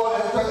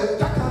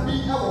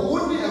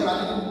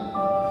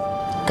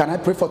 Can I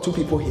pray for 2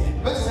 people here?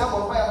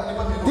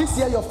 This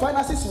year your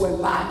finances will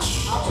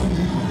enlarge.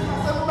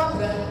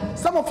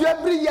 Some of you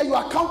every year you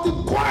are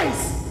counting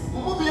coins.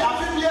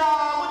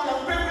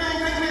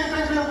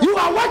 You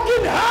are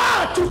working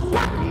hard to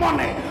pack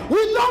money.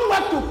 We don't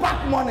work to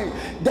pack money.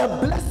 The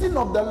blessing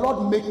of the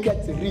Lord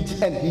maketh rich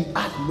and he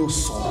add no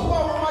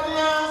sorrow.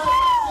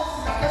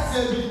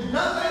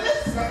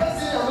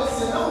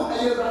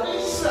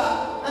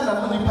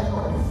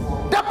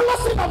 The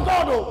blessing of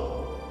God,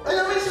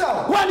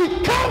 when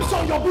it comes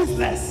on your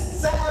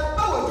business,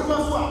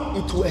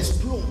 it will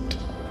explode.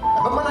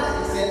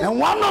 And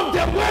one of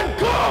them, when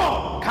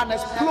God can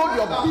explode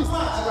your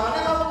business,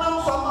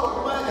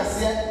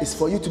 is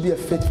for you to be a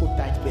faithful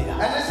tithe payer.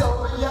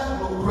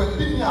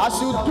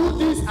 As you do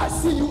this, I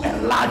see you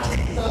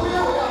enlarging.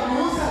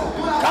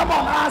 Come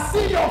on, I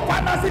see your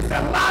finances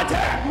enlarging.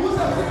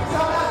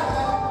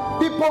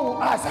 People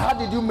will ask, how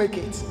did you make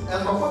it?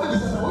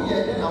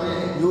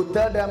 You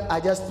tell them, I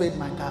just paid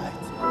my tithe.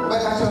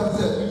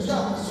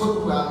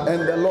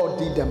 And the Lord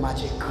did the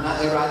magic.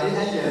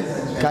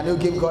 Can you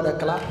give God a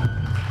clap?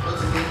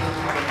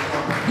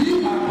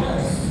 Ye are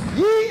cursed.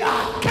 Ye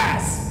are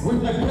cursed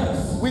With the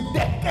curse. with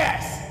the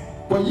curse.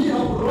 For ye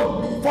have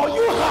robbed me. For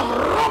you have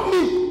robbed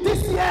me.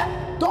 This year,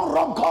 don't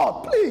rob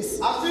God, please.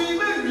 If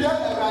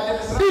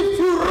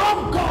you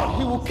rob God,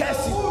 he will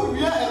curse you.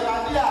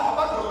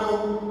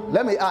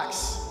 Let me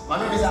ask.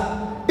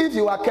 If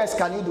you are cursed,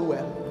 can you do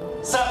well?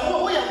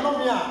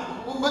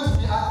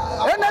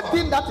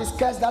 Anything that is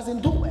cursed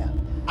doesn't do well.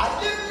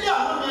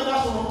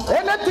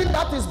 Anything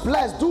that is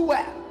blessed, do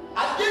well.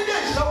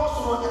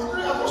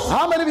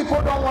 How many people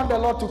don't want the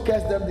Lord to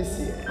curse them this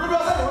year?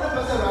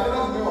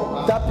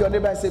 Tap your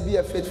neighbor and say, be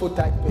a faithful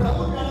tithe payer.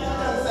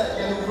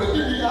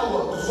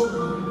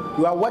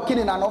 You are working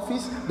in an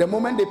office, the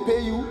moment they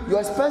pay you, your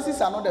expenses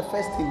are not the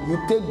first thing. You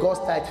take God's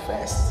tithe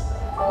first.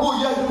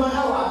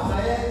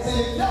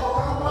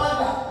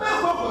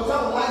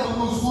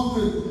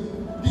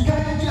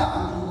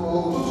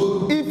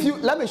 If you,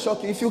 let me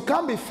shock you, if you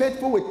can't be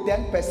faithful with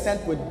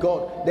 10% with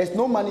God, there's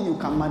no money you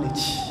can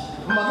manage.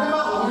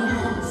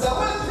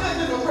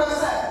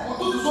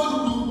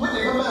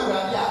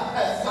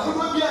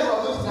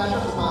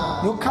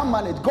 You can't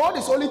manage. God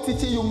is only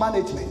teaching you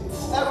management.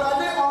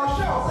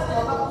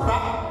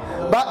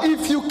 But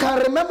if you can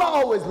remember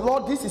always,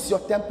 Lord, this is your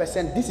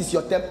 10%, this is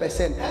your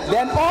 10%,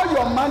 then all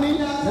your money you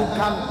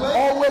can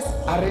always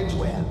arrange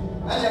well.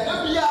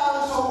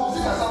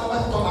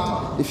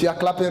 If you are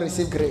clapping,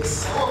 receive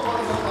grace.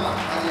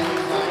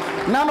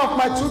 None of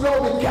my children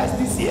will be cursed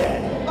this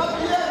year,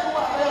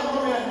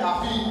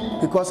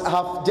 because I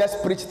have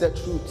just preached the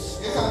truth.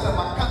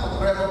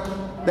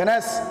 The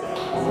next,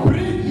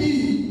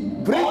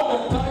 Bring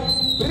ye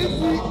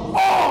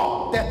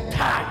all the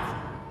tithe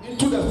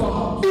into the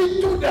storehouse.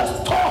 into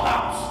the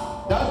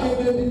storehouse, That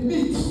there may be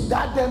meat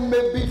that there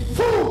may be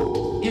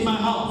food in my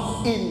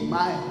house. in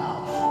my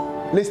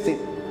house. Listen,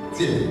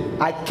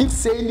 I keep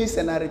saying this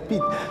and I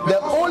repeat, the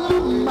only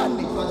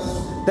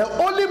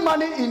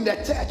money in the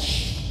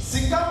church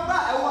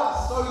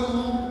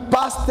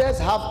pastors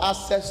have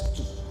access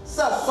to,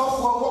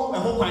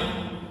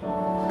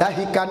 that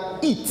he can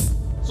eat,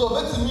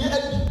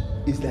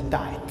 is the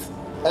tithe.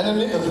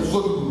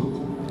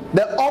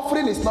 The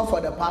offering is not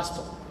for the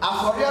pastor,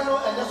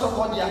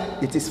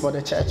 it is for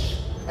the church.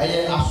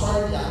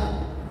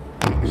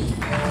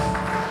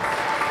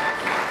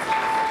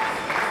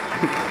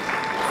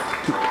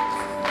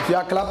 If you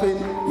are clapping,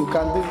 you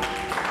can do.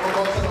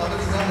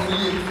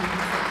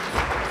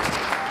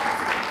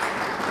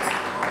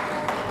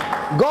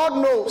 God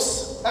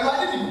knows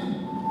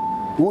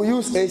we'll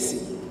use AC.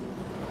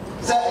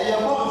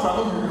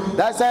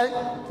 That's why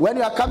when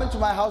you are coming to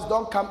my house,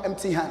 don't come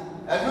empty handed.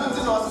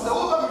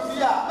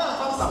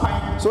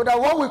 So that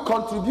when we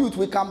contribute,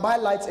 we can buy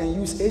lights and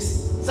use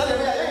AC.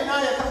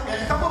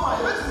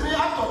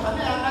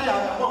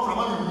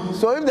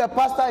 So if the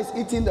pastor is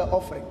eating the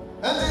offering,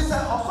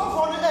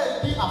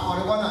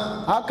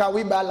 how can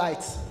we buy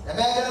lights?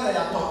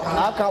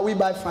 How can we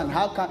buy fan?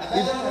 How can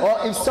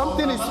if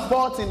something is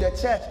spoiled in the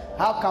church,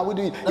 how can we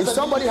do it? If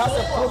somebody has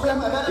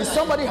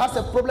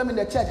a problem, in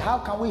the church, how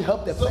can we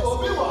help the person?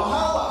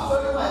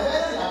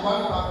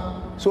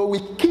 So we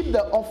keep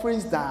the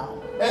offerings down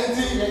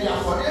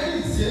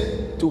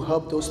to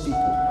help those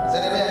people.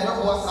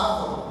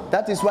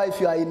 That is why if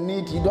you are in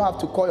need, you don't have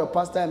to call your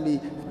pastor and be,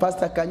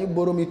 Pastor, can you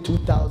borrow me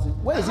 2,000?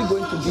 Where is he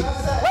going to give?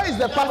 Where is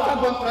the pastor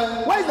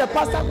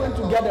going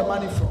to get the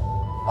money from?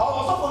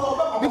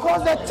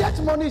 Because the church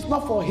money is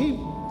not for him.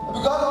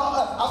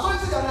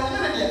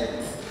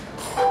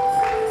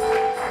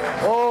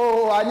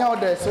 Oh, I know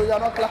that, so you are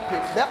not clapping.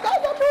 That's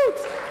the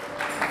truth.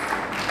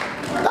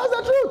 That's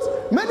the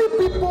truth. Many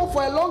people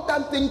for a long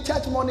time think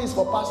church money is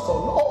for pastor.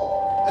 No.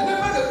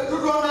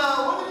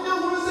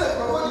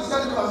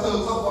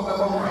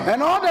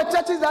 And all the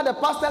churches that the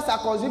pastors are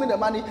consuming the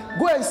money,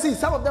 go and see.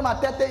 Some of them are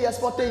 30 years,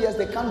 40 years,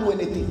 they can't do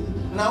anything.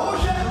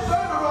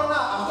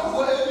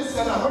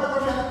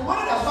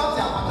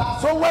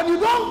 So when you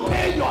don't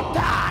pay your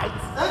tithe,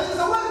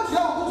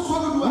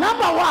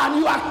 number one,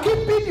 you are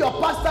keeping your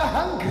pastor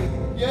hungry.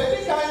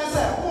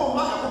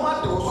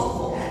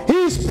 He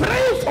is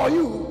praying for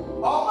you,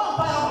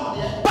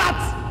 but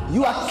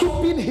you are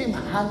keeping him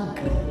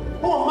hungry.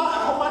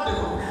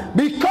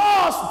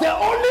 Because the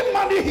only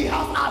money he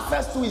has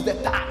access to is the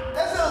tithe.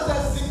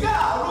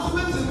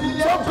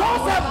 So God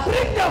said,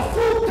 bring the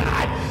food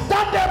tithe,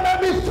 that there may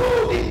be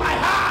food in my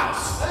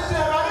house.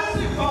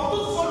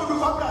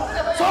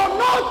 So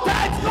no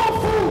tithe, no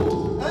food.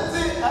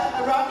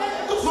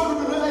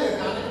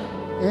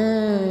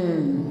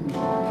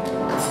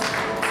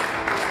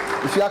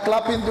 If you are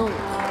clapping, do.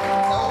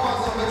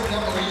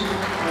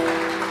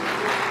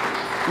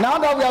 Now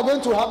that we are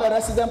going to have a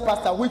resident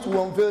pastor, which we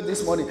will unveil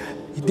this morning,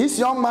 this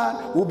young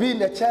man will be in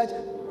the church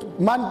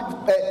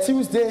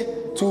Tuesday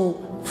to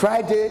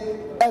Friday,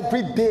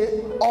 every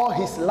day, all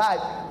his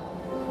life.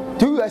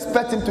 Do you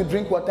expect him to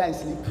drink water and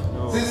sleep?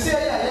 No.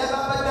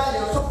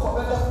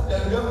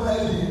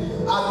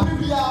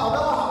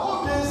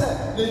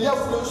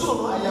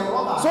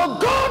 So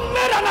God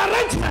made an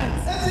arrangement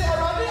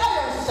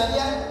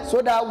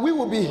so that we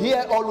will be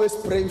here always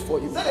praying for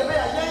you.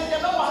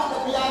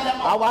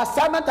 Our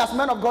assignment as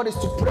men of God is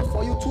to pray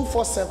for you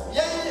 247.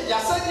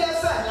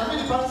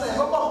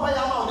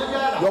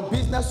 Your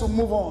business will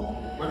move on.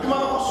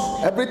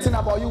 Everything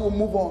about you will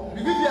move on.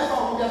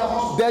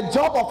 The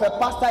job of a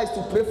pastor is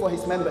to pray for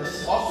his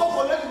members.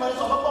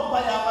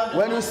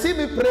 When you see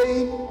me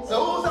praying,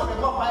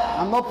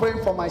 I'm not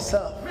praying for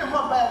myself.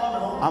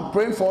 I'm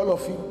praying for all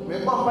of you,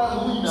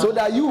 so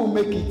that you will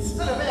make it.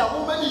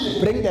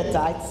 Bring the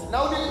tithes.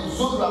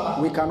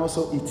 We can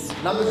also eat.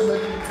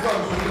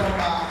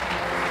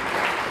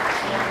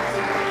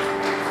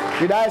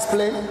 Did I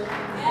explain?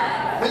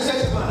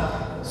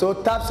 So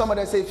tap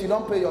somebody and say, if you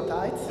don't pay your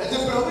tithes,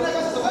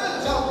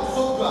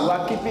 you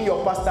are keeping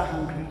your pastor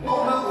hungry.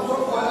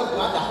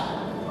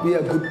 Be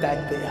a good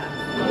tithe payer.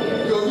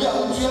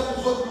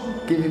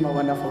 Give him a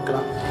wonderful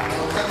clap.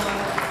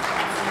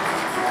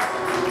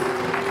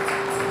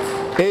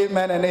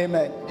 Amen and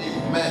amen.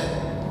 Amen.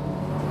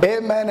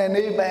 Amen and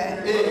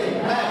amen.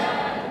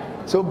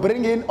 Amen. So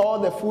bring in all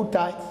the food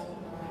tithes,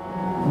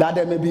 that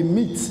there may be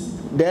meat.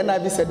 The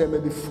NIV said there may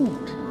be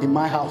food in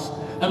my house.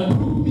 And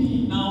prove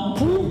me now.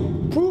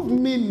 Prove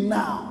me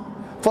now.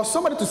 For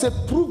somebody to say,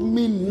 prove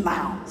me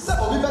now.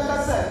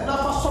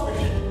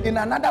 In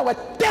another word,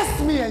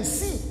 test me and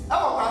see.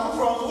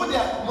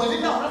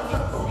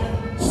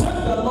 Said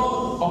the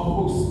Lord of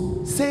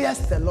hosts. Say yes,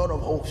 the Lord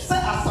of hosts.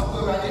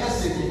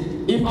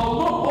 If I will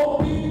not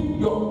open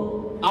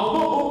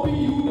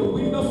you the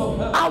windows of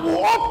heaven. I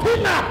will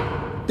open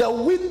up the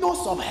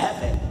windows of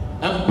heaven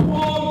and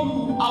pour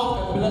you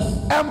out a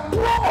blessing. And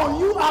pour on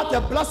you out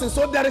a blessing.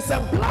 So there is a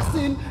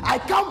blessing I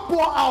can't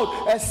pour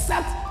out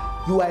except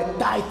you are a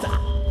tither.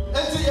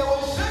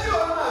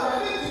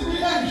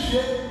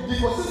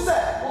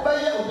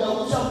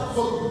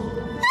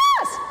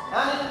 Yes.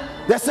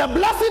 There's a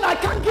blessing I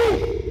can't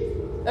give.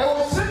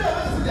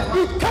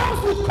 It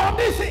comes with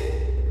condition.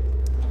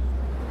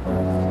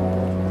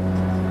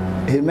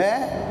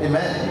 Amen.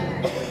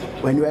 Amen.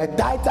 When you are a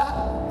tither,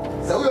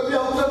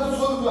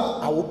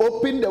 I will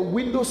open the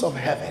windows of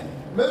heaven.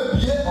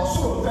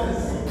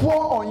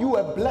 Pour on you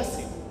a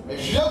blessing. That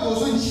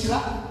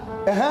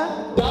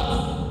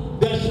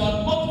there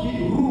shall not be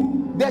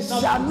room. There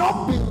shall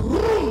not be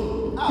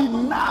room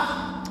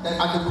enough.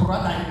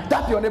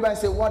 Tap your neighbor and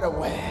say, what a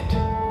word.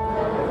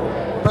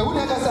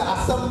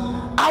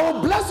 I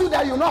will bless you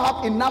that you not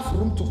have enough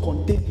room to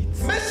contain it.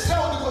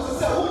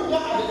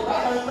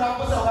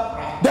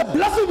 The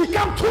blessing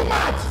become too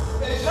much.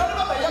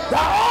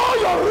 That all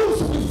your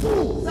rooms will be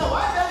full.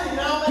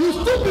 You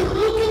still be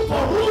looking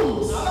for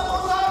rooms.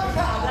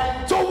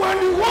 So when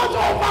you want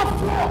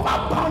overflow of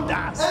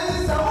abundance,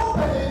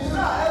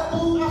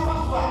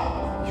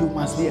 you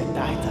must be a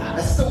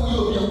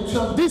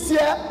tither. This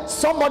year,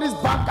 somebody's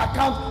bank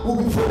account will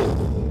be full.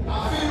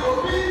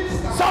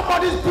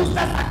 Somebody's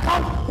business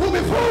account will be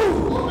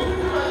full.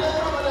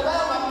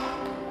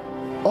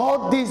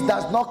 All this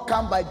does not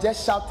come by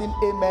just shouting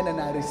amen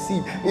and I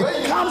receive.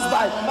 It comes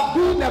by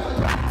being a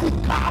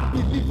practical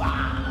believer.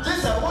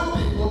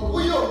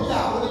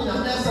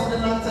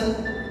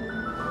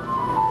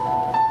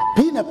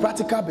 Being a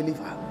practical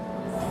believer.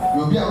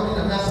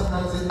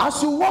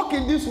 As you walk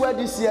in this way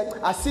this year,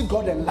 I see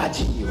God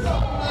enlarging you.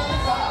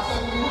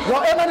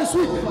 Your amen is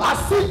sweet. I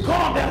see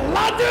God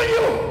enlarging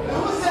you.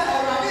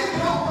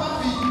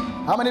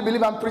 How many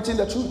believe I'm preaching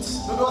the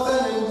truth?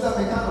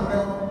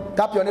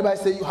 Tap your neighbor and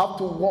say, you have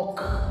to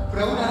walk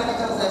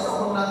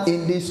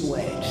in these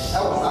words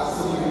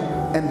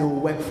and they will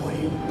work for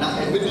you.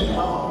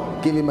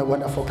 Give him a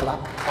wonderful clap.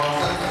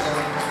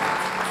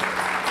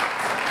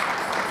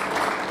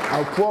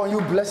 I'll pour on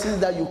you blessings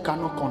that you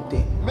cannot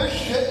contain.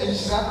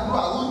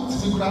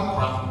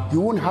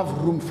 You won't have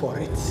room for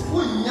it.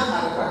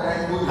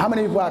 How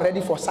many people are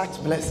ready for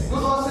such blessings?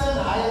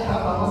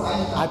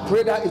 I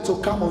pray that it will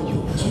come on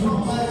you.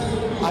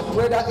 I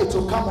pray that it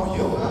will come on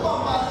you.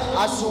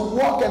 As you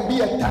walk and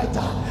be a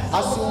tither,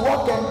 as you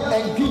walk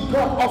and give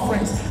God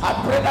offerings, I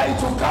pray that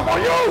it will come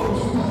on you.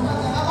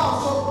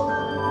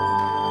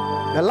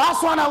 The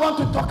last one I want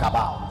to talk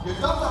about.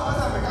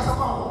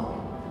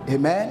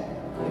 Amen.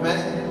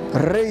 Amen.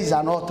 Raise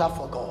an altar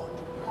for God.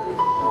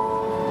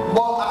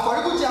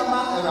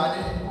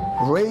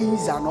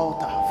 Raise an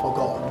altar for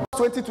God.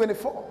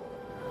 2024.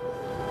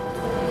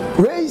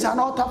 Raise an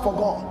altar for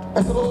God.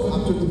 Exodus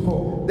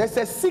 2024. There's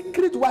a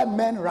secret why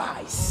men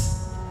rise.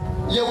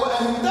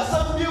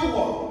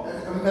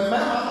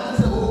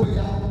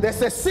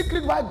 There's a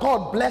secret why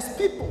God bless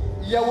people.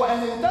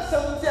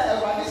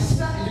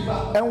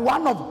 And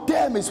one of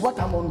them is what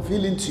I'm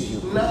unveiling to you.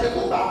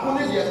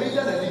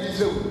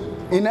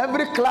 In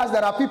every class,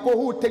 there are people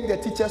who take the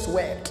teacher's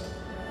word.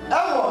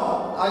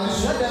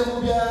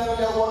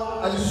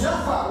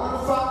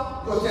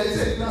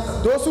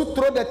 Those who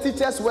throw the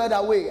teacher's word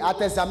away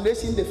at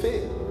examination, they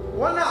fail.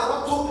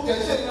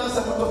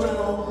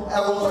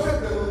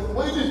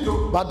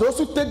 But those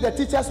who take the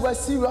teacher's word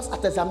serious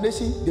at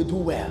examination, they do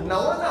well.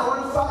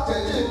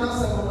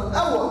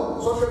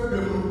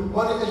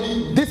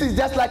 This is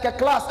just like a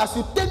class. As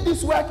you take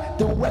this work,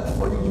 they will work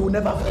for you. You will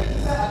never fail.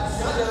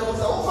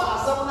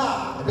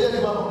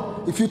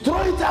 If you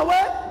throw it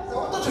away,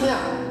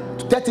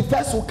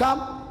 31st will come,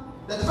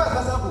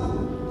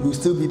 you will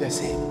still be the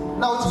same.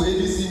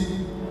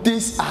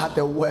 These are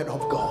the word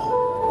of God.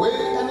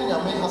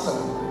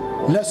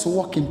 Let's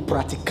walk in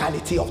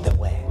practicality of the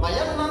word.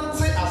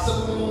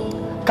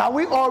 Can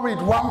we all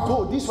read one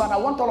go? This one I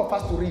want all of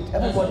us to read.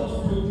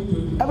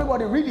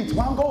 Everybody read it.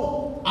 One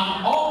go.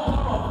 An altar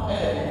of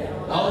earth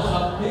thou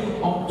shalt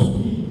make unto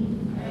me,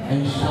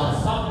 and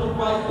shalt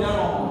sacrifice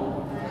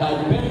thereon thy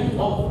burnt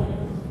offering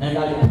and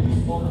thy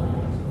peace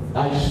offering,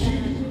 thy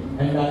sheep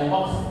and thy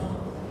oxen.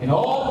 In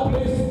all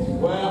places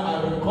where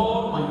I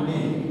record my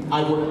name,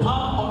 I will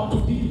come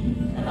unto thee,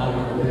 and I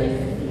will bless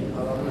thee.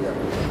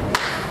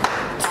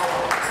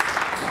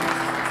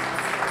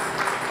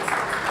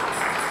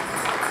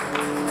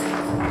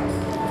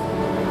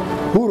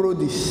 Who wrote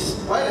this?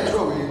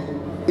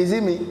 Is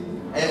it me?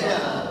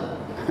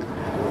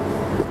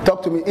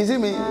 Talk to me. Is it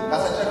me?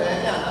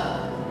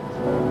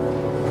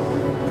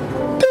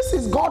 This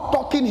is God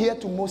talking here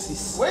to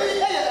Moses.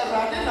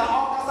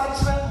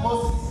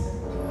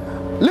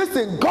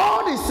 Listen,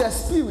 God is a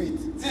spirit.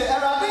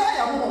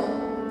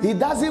 He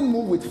doesn't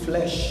move with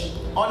flesh.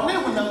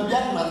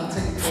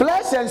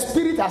 Flesh and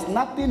spirit has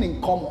nothing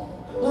in common.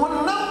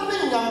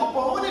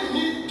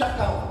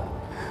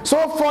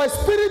 So for a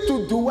spirit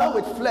to dwell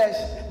with flesh,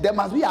 there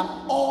must be an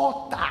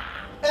altar.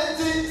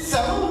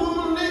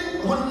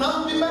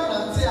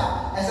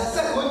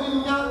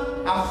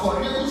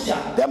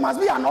 There must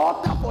be an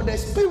altar for the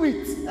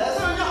spirit, so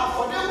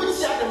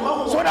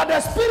that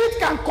the spirit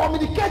can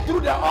communicate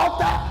through the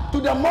altar to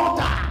the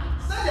mortar.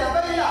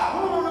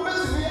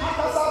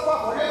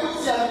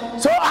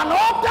 So an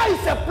altar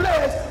is a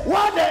place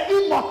where the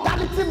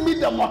immortality meets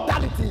the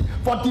mortality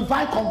for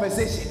divine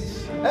conversations.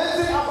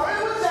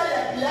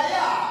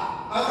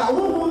 An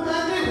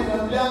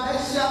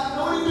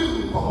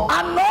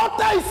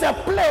altar is a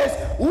place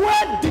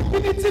where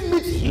divinity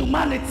meets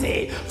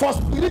humanity for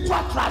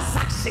spiritual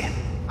transaction.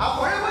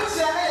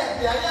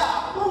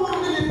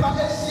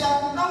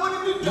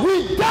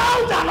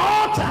 Without an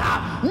altar,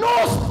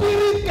 no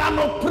spirit can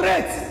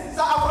operate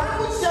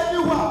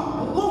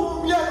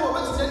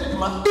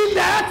in the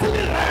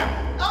earthly realm.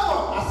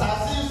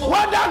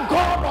 Whether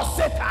God or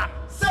Satan,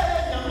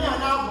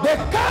 they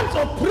can't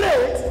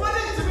operate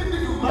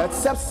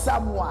except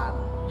someone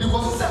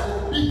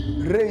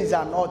raise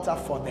an altar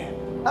for them.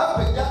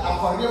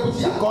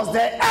 Because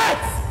the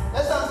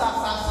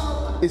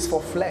earth is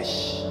for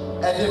flesh,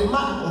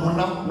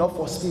 not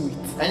for spirit.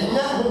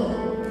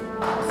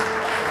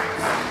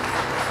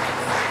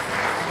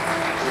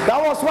 That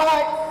was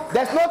why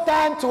there's no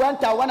time to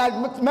enter. When I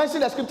mention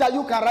the scripture,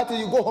 you can write it,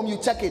 you go home, you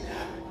check it.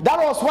 That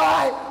was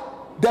why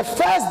the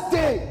first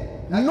day,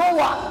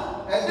 Noah,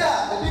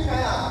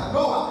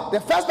 the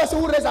first person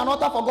who raised an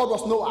altar for God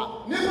was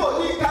Noah.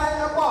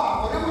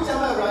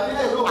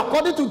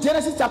 According to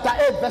Genesis chapter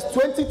 8, verse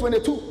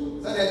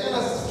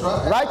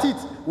 20-22. Write it.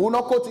 We will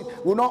not quote it.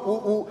 We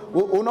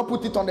will not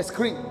put it on the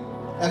screen.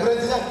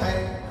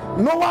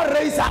 Noah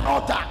raised an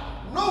altar.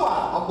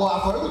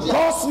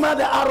 God smelled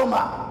the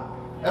aroma.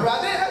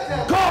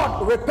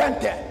 God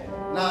repented.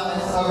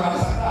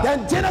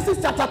 Then Genesis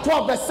chapter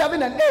 12, verse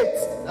 7 and 8.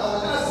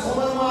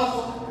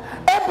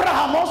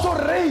 Abraham also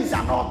raised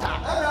an altar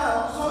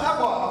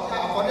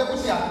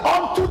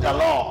unto the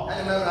Lord.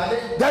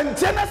 Then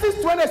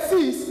Genesis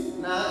 26,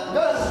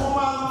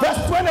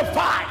 verse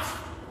 25.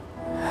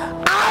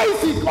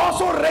 Isaac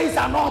also raised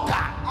an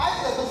altar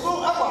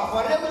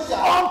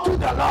unto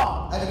the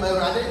Lord.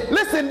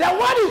 Listen, then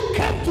when it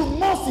came to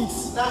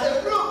Moses,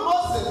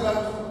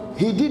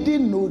 he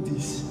didn't know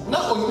this.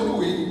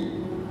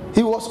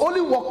 He was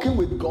only walking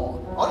with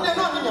God.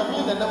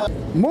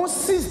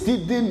 Moses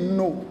didn't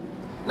know.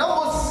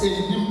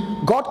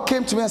 God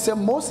came to me and said,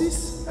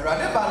 Moses,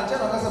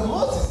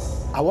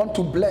 I want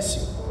to bless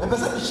you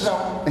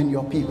and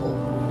your people.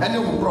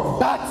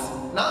 But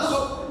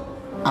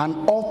an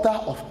altar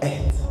of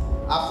earth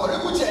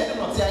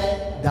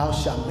thou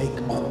shalt make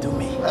unto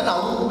me.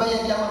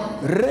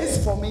 Raise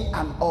for me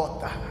an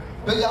altar.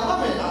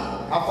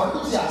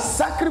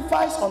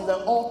 Sacrifice on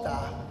the altar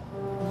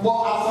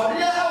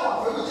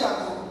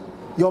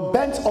your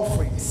burnt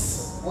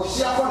offerings,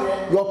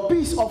 your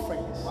peace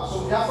offerings,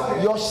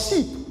 your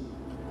sheep,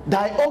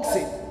 thy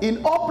oxen,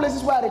 in all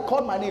places where I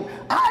record my name.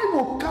 I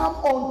will come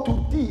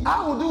unto thee.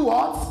 I will do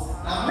what?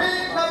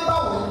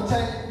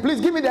 Please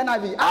give me the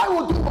NIV. I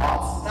will do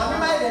what?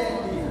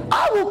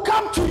 I will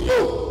come to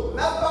you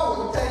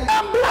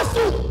and bless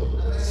you.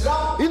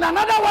 In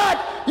another word,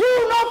 you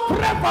will not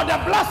pray for the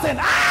blessing.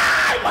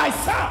 I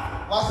myself,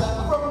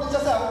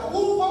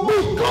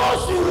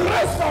 because you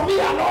raised for me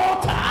an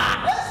altar,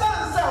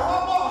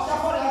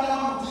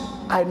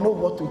 I know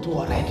what to do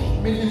already.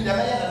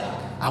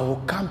 I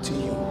will come to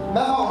you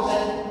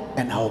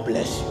and I will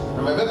bless you.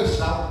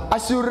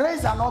 As you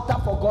raise an altar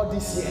for God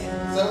this year,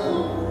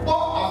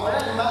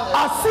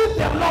 I see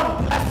the Lord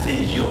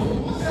blessing you.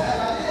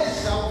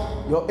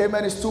 Your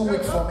amen is too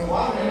weak for me.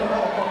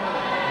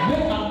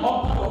 Make an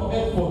altar of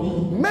earth for me.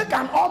 Make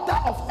an altar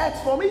of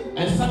earth for me.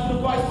 And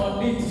sacrifice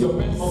on it your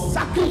burnt offering.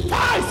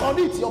 Sacrifice on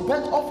it your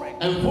burnt offering.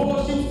 And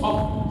fellowship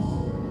offerings.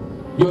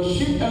 Your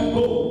sheep and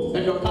gold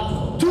and your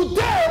cattle.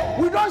 Today,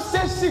 we don't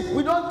say sheep,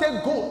 we don't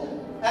take gold.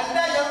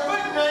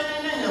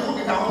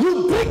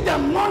 You bring the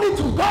money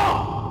to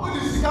God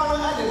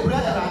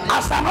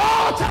as an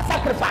altar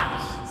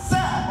sacrifice.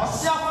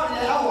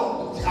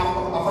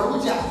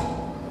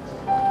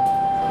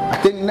 I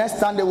think next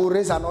Sunday we'll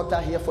raise an altar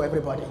here for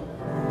everybody.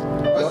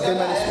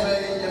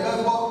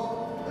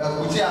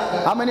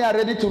 How many are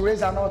ready to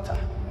raise an altar?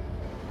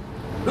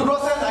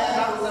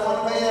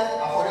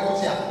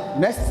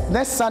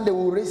 Next Sunday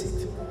we'll raise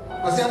it.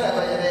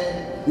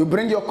 You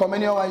bring your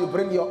communion and you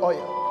bring your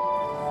oil.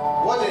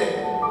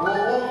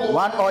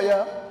 One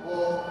oil,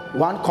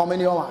 one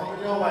communion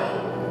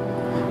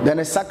wine. Then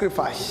a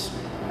sacrifice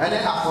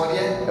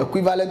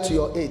equivalent to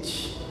your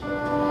age.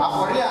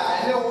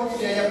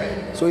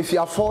 So if you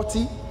are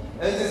 40,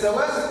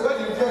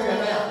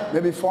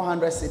 maybe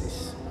 400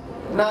 cities.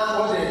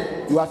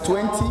 You are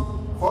 20,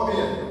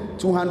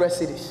 200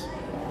 cities.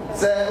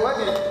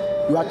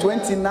 You are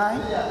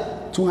 29,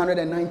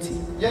 290.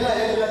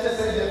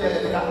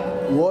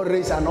 You will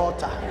raise an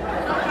altar.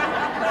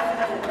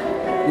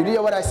 Did you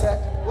hear what I said?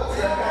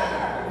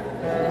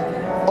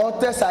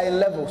 Altars are in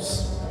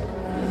levels.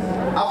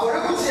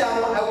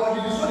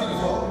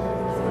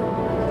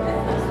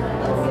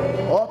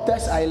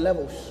 Altars are in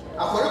levels.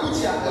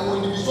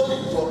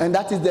 And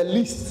that is the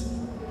least.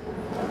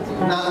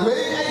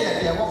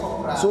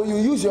 So you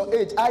use your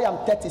age. I am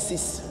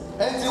 36.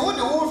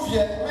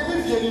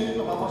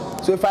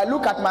 So if I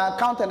look at my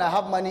account and I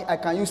have money, I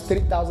can use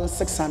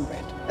 3,600.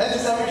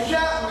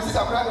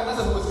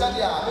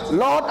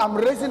 Lord, I'm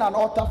raising an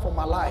altar for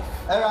my life.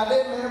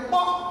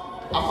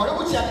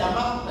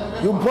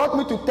 You brought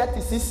me to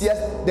 36 years.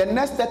 The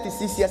next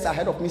 36 years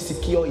ahead of me,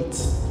 secure it.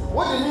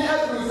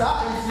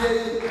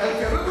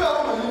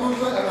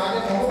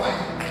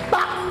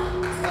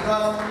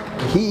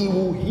 He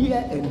will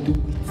hear and do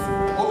it.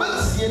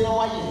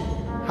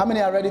 How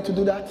many are ready to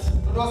do that?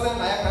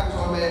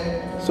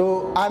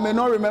 So I may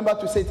not remember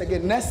to say it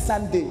again. Next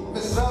Sunday.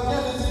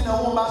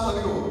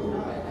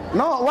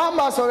 No, one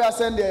man sorry I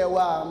said there.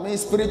 Wow, me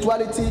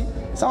spirituality.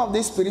 Some of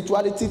these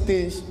spirituality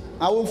things,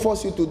 I won't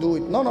force you to do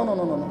it. No.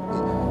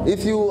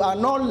 If you are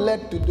not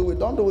led to do it,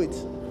 don't do it.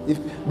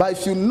 But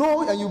if you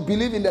know and you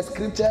believe in the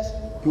scriptures,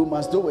 you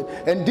must do it.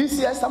 And this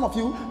year, some of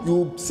you, you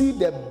will see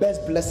the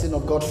best blessing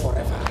of God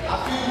forever.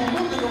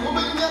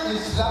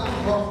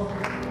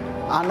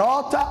 An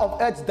altar of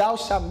earth thou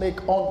shalt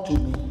make unto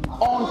me.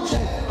 Unto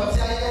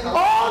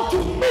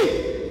me.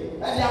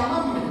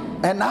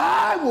 And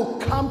I will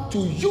come to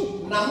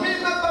you.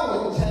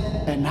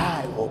 And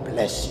I will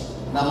bless you.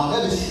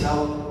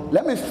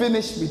 Let me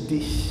finish with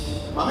this.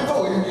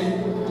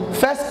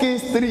 1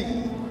 Kings 3,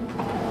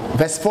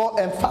 verse 4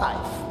 and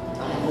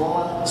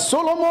 5.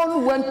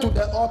 Solomon went to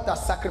the altar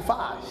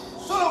sacrifice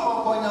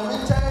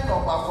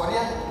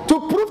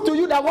to prove to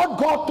you that what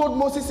God told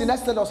Moses in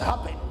Exodus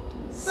happened.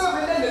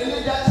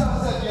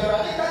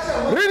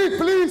 Read it,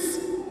 please.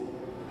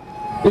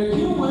 The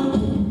king went to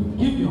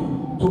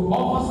Gibeon to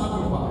offer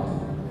sacrifice,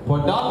 for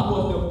that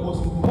was the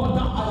most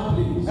important high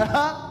place.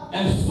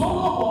 And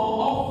Solomon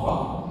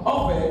offered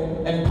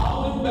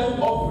 1,000 burnt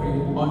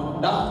offering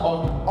on that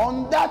altar.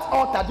 On that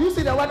altar. Do you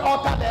see the word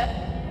altar there?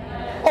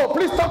 Oh,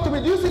 please talk to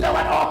me. Do you see the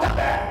word altar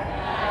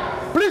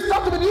there? Please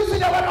talk to me. Do you see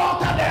the word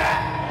altar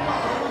there?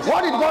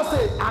 What did God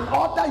say? An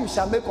altar you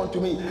shall make unto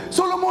me.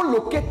 Solomon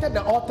located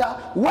the altar,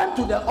 went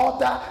to the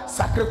altar,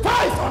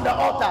 sacrificed on the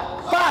altar.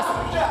 Fast.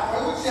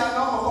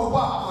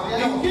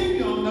 In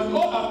Gibeon, the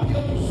Lord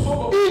appeared to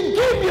Solomon. In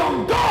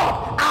Gibeon,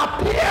 God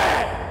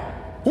appeared.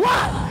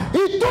 Why?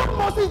 He told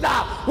Moses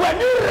that when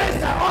you raise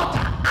the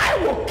altar, I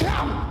will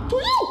come to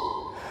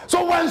you.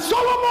 So when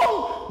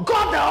Solomon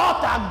got the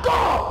altar,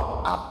 God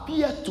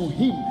appeared to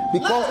him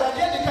because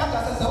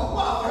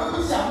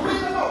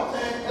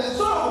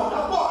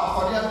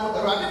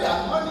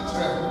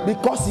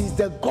Because he's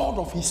the God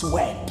of his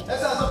word.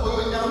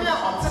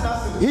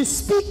 He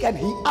speaks and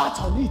he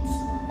acts on it.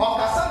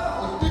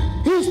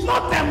 He's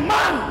not a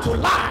man to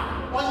lie.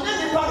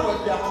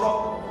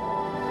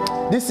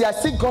 This year I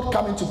see God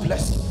coming to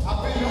bless you.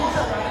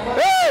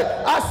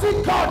 Hey, I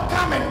see God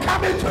coming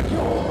to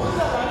you.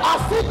 I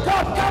see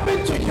God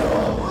coming to you.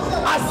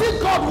 I see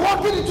God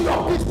walking into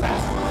your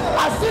business.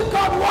 I see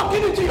God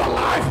walking into your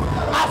life.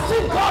 I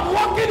see God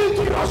walking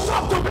into your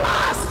shop to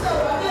bless.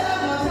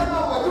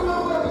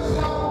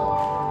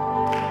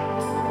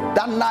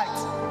 That night,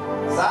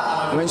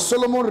 when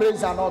Solomon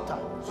raised an altar,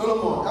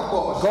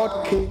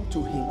 God came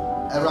to him,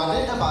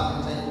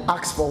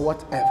 asked for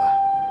whatever,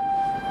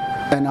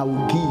 and I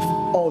will give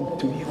all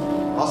to you.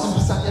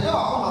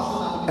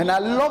 And I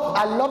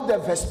love the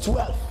verse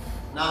 12.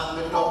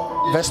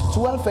 Verse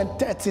 12 and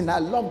 13, I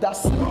love that.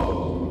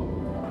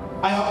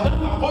 I have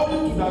done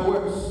according to thy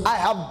words. I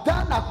have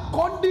done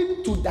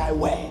according to thy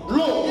word.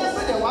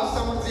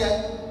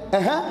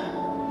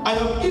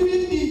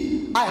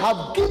 I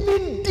have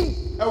given thee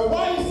a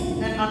wise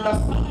and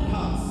understanding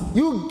heart.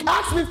 You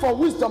asked me for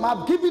wisdom,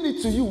 I've given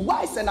it to you,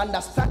 wise and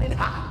understanding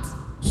heart.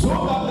 So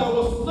that there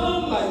was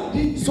none like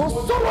thee. So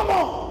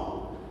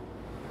Solomon,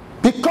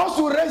 because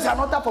you raised an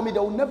altar for me,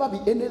 there will never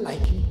be any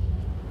like you.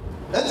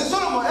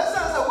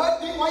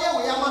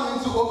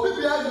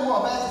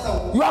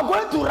 You are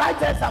going to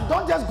write exam.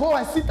 Don't just go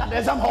and sit at the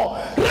exam hall.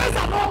 Raise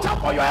an altar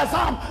for your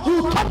exam.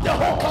 You top the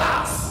whole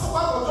class.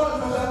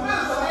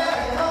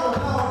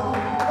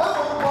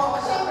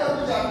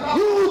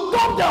 You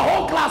top the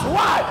whole class.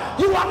 Why?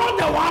 You are not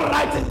the one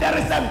writing. There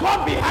is a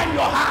God behind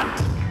your hand.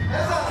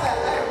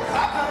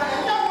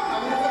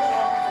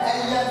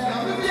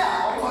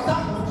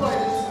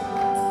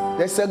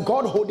 There's a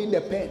God holding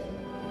the pen.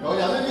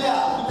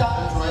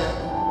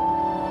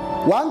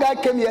 One guy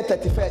came here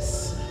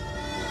 31st.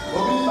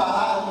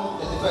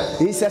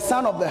 He's a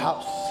son of the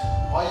house.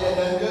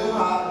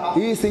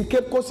 He is in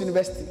Cape Coast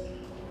University.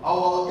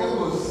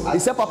 He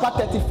said, Papa,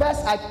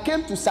 31st, I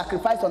came to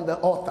sacrifice on the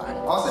altar.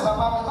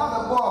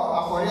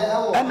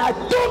 And I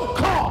told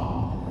God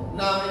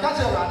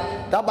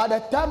that by the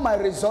time my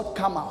result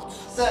come out,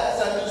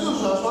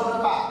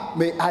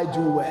 may I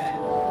do well.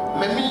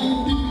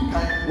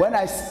 When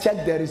I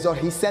checked the result,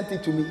 he sent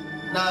it to me.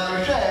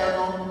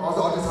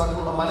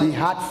 He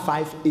had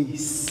 5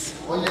 A's.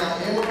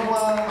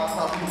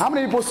 How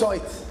many people saw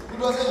it?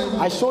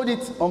 I showed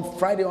it on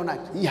Friday night.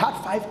 He had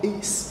 5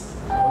 A's.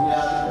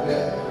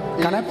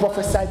 Can I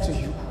prophesy to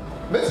you?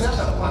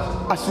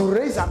 As you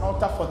raise an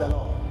altar for the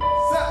Lord,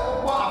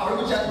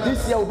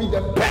 this year will be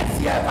the best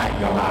year ever in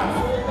your life.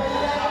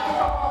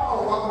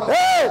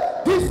 Hey,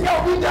 this year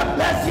will be the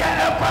best year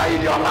ever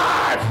in your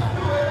life.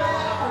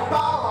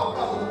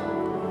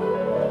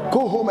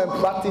 Go home and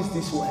practice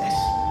these words.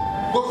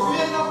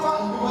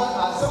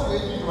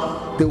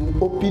 They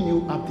will open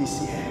you up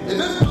this year.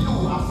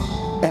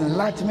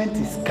 Enlargement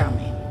is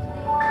coming.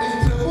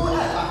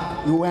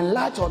 You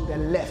enlarge on the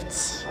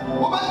left.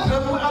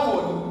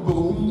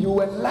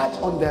 You enlarge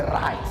on the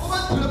right.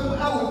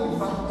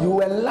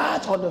 You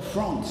enlarge on the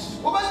front.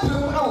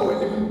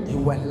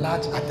 You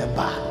enlarge at the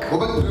back.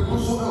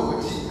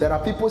 There are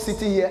people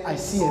sitting here, I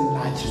see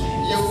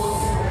enlargement.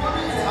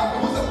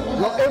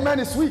 Your amen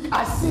is weak.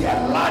 I see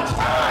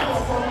enlargement.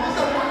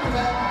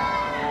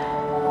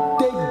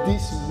 Take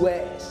these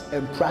words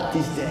and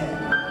practice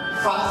them.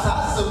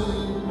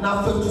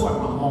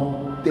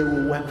 They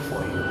will work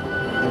for you.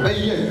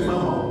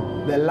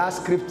 The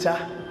last scripture,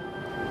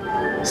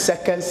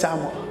 2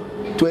 Samuel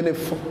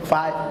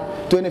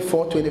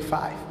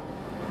 24:25.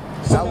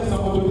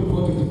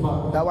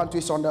 That one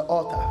is on the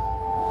altar.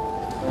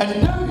 And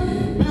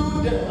David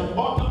built an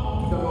altar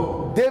unto the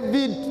Lord.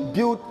 David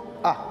built.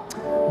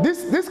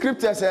 These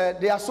scriptures,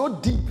 they are so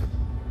deep.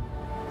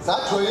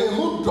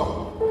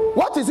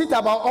 What is it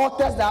about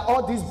altars that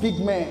all these big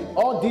men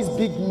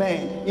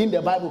in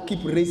the Bible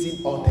keep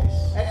raising altars?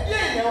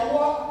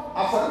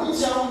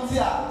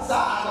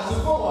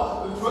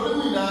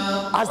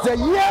 As the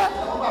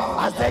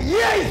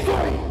year is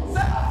going,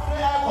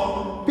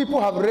 people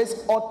have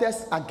raised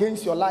altars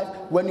against your life.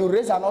 When you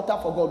raise an altar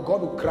for God,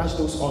 God will crush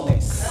those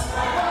altars.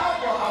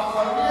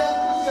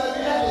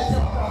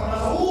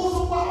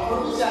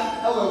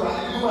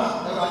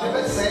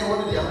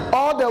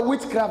 All the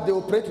witchcraft, they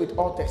operate with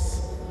altars.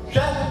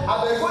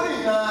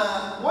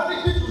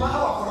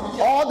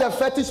 All the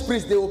fetish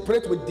priests, they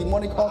operate with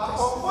demonic altars.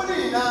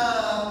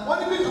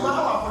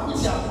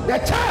 The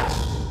church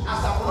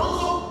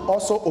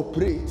also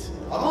operates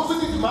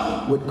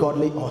with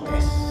godly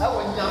altars.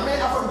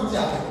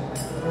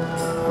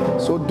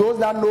 So those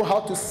that know how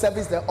to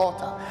service the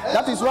altar,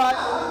 that's why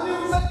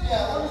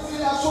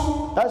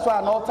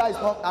an altar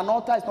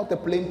is not a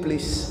plain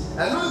place.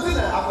 An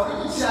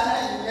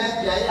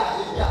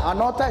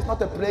altar is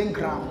not a playing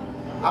ground.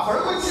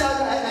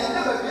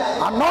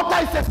 An altar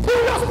is a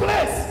serious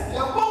place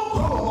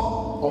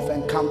of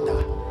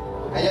encounter.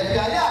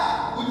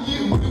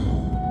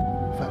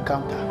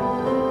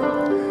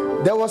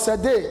 There was a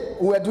day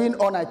we were doing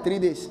all night 3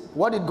 days.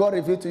 What did God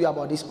reveal to you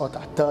about this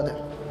altar? Tell them.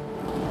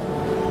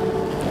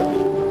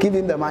 Give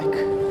him the mic.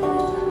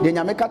 The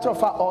nyame catch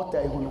of our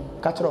altar,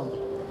 catch on.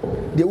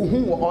 The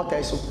who altar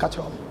is catch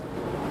on.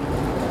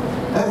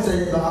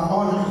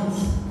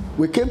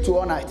 We came to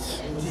all night.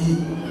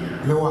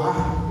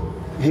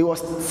 He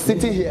was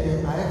sitting here.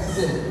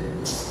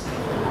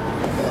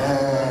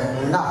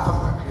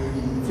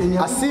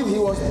 As if he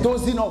was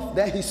dozing off.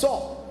 Then he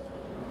saw.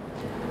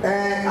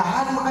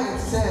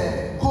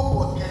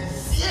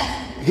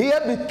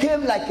 Here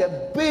became like a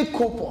big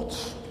copot.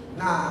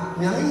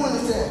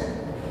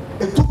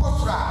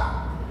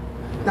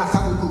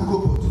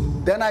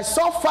 Then I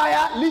saw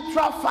fire,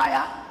 literal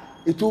fire.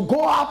 It will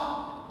go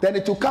up, then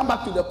it will come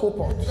back to the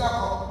copot.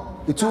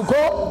 It will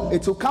go,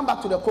 it will come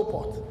back to the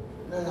copot.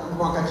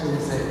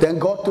 Then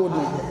God told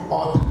me,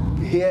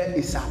 here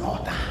is an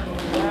altar.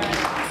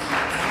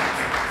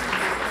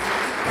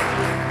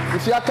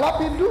 If you are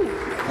clapping, do.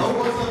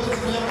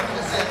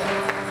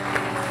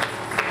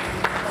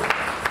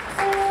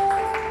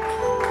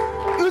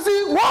 You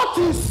see, what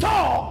you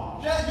saw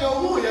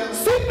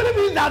simply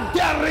means that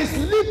there is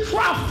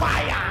literal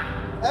fire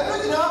on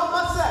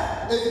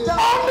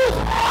this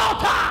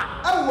altar.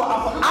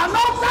 An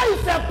altar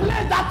is a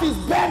place that is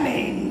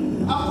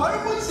burning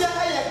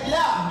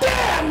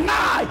day and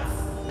night.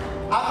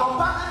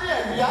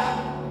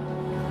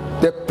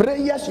 The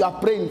prayers you are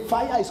praying,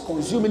 fire is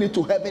consuming it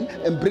to heaven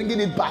and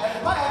bringing it back.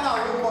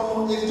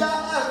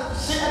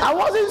 I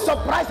wasn't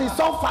surprised he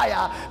saw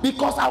fire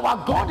because our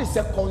God is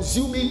a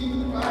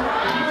consuming.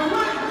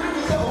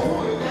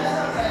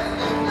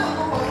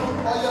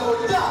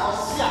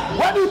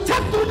 When you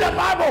check through the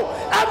Bible,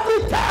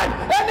 every time,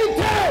 any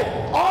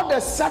day, all the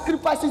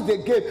sacrifices they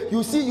gave,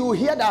 you see, you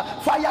hear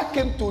that fire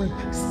came to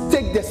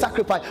take the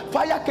sacrifice.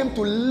 Fire came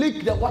to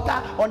lick the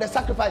water on the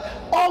sacrifice.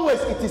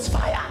 Always it is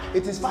fire.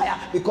 It is fire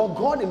because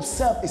God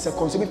himself is a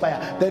consuming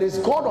fire. There is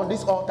God on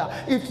this altar.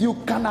 If you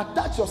can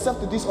attach yourself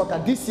to this altar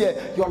this year,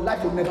 your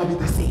life will never be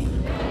the same.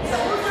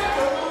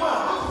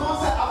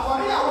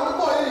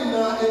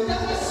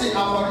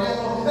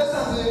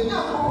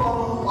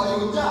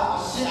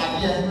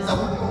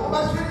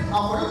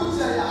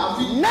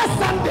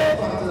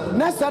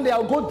 Next Sunday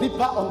I'll go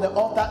deeper on the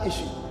altar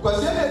issue.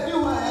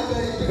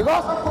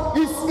 Because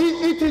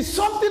it is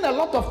something a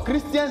lot of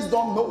Christians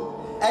don't know.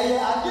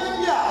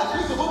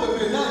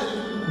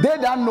 They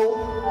don't know.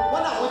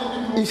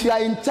 If you are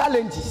in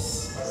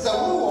challenges,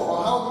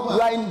 you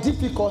are in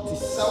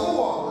difficulties,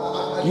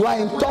 you are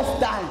in tough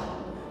time,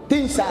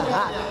 things are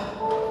hard.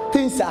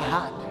 Things are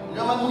hard.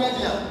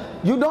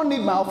 You don't need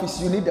my office,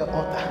 you need the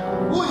altar.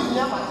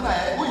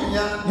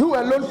 You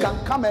alone can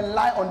come and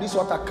lie on this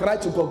altar, cry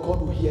to God,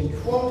 God will hear you.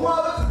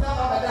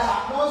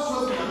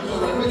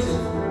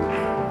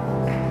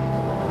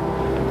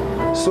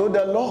 So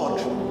the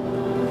Lord,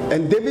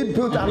 and David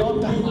built an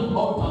altar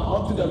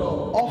unto the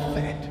Lord,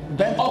 offered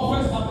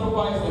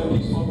sacrifice and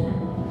peace offering.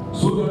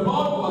 So the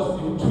Lord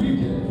was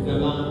entreated the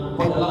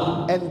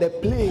land, and the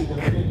plague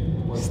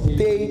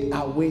stayed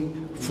away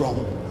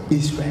from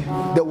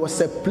Israel. There was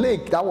a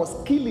plague that was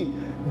killing.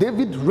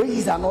 David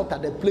raised an altar,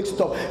 the plague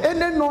stopped.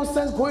 Any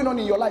nonsense going on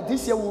in your life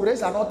this year will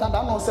raise an altar,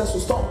 that nonsense will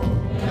stop.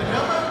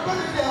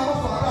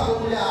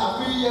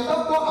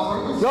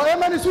 Your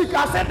amen this week,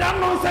 I said that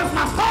nonsense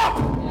must stop.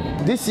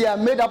 This year I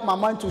made up my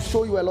mind to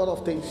show you a lot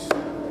of things.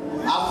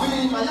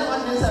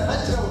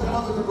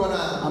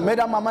 I made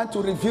up my mind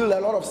to reveal a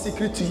lot of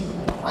secret to you.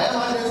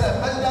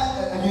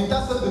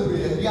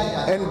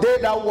 And they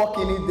that walk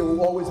in it, they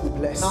will always be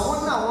blessed.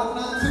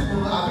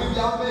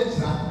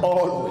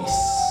 Always.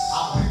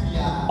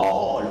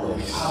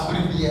 Always.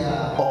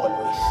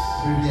 Always.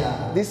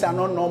 These are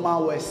not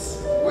normal words.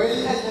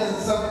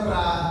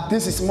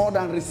 This is more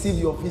than receive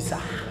your visa.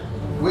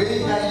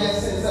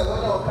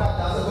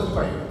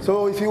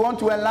 So if you want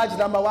to enlarge,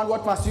 number one,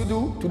 what must you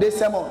do? Today's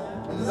sermon.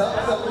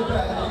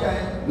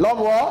 Love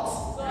what?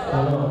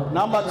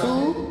 Number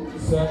two.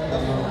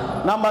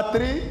 Number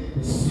three.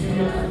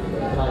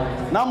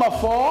 Number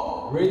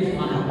four. Raise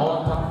an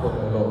altar for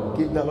the Lord.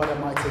 Give the Lord a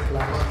mighty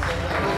clap.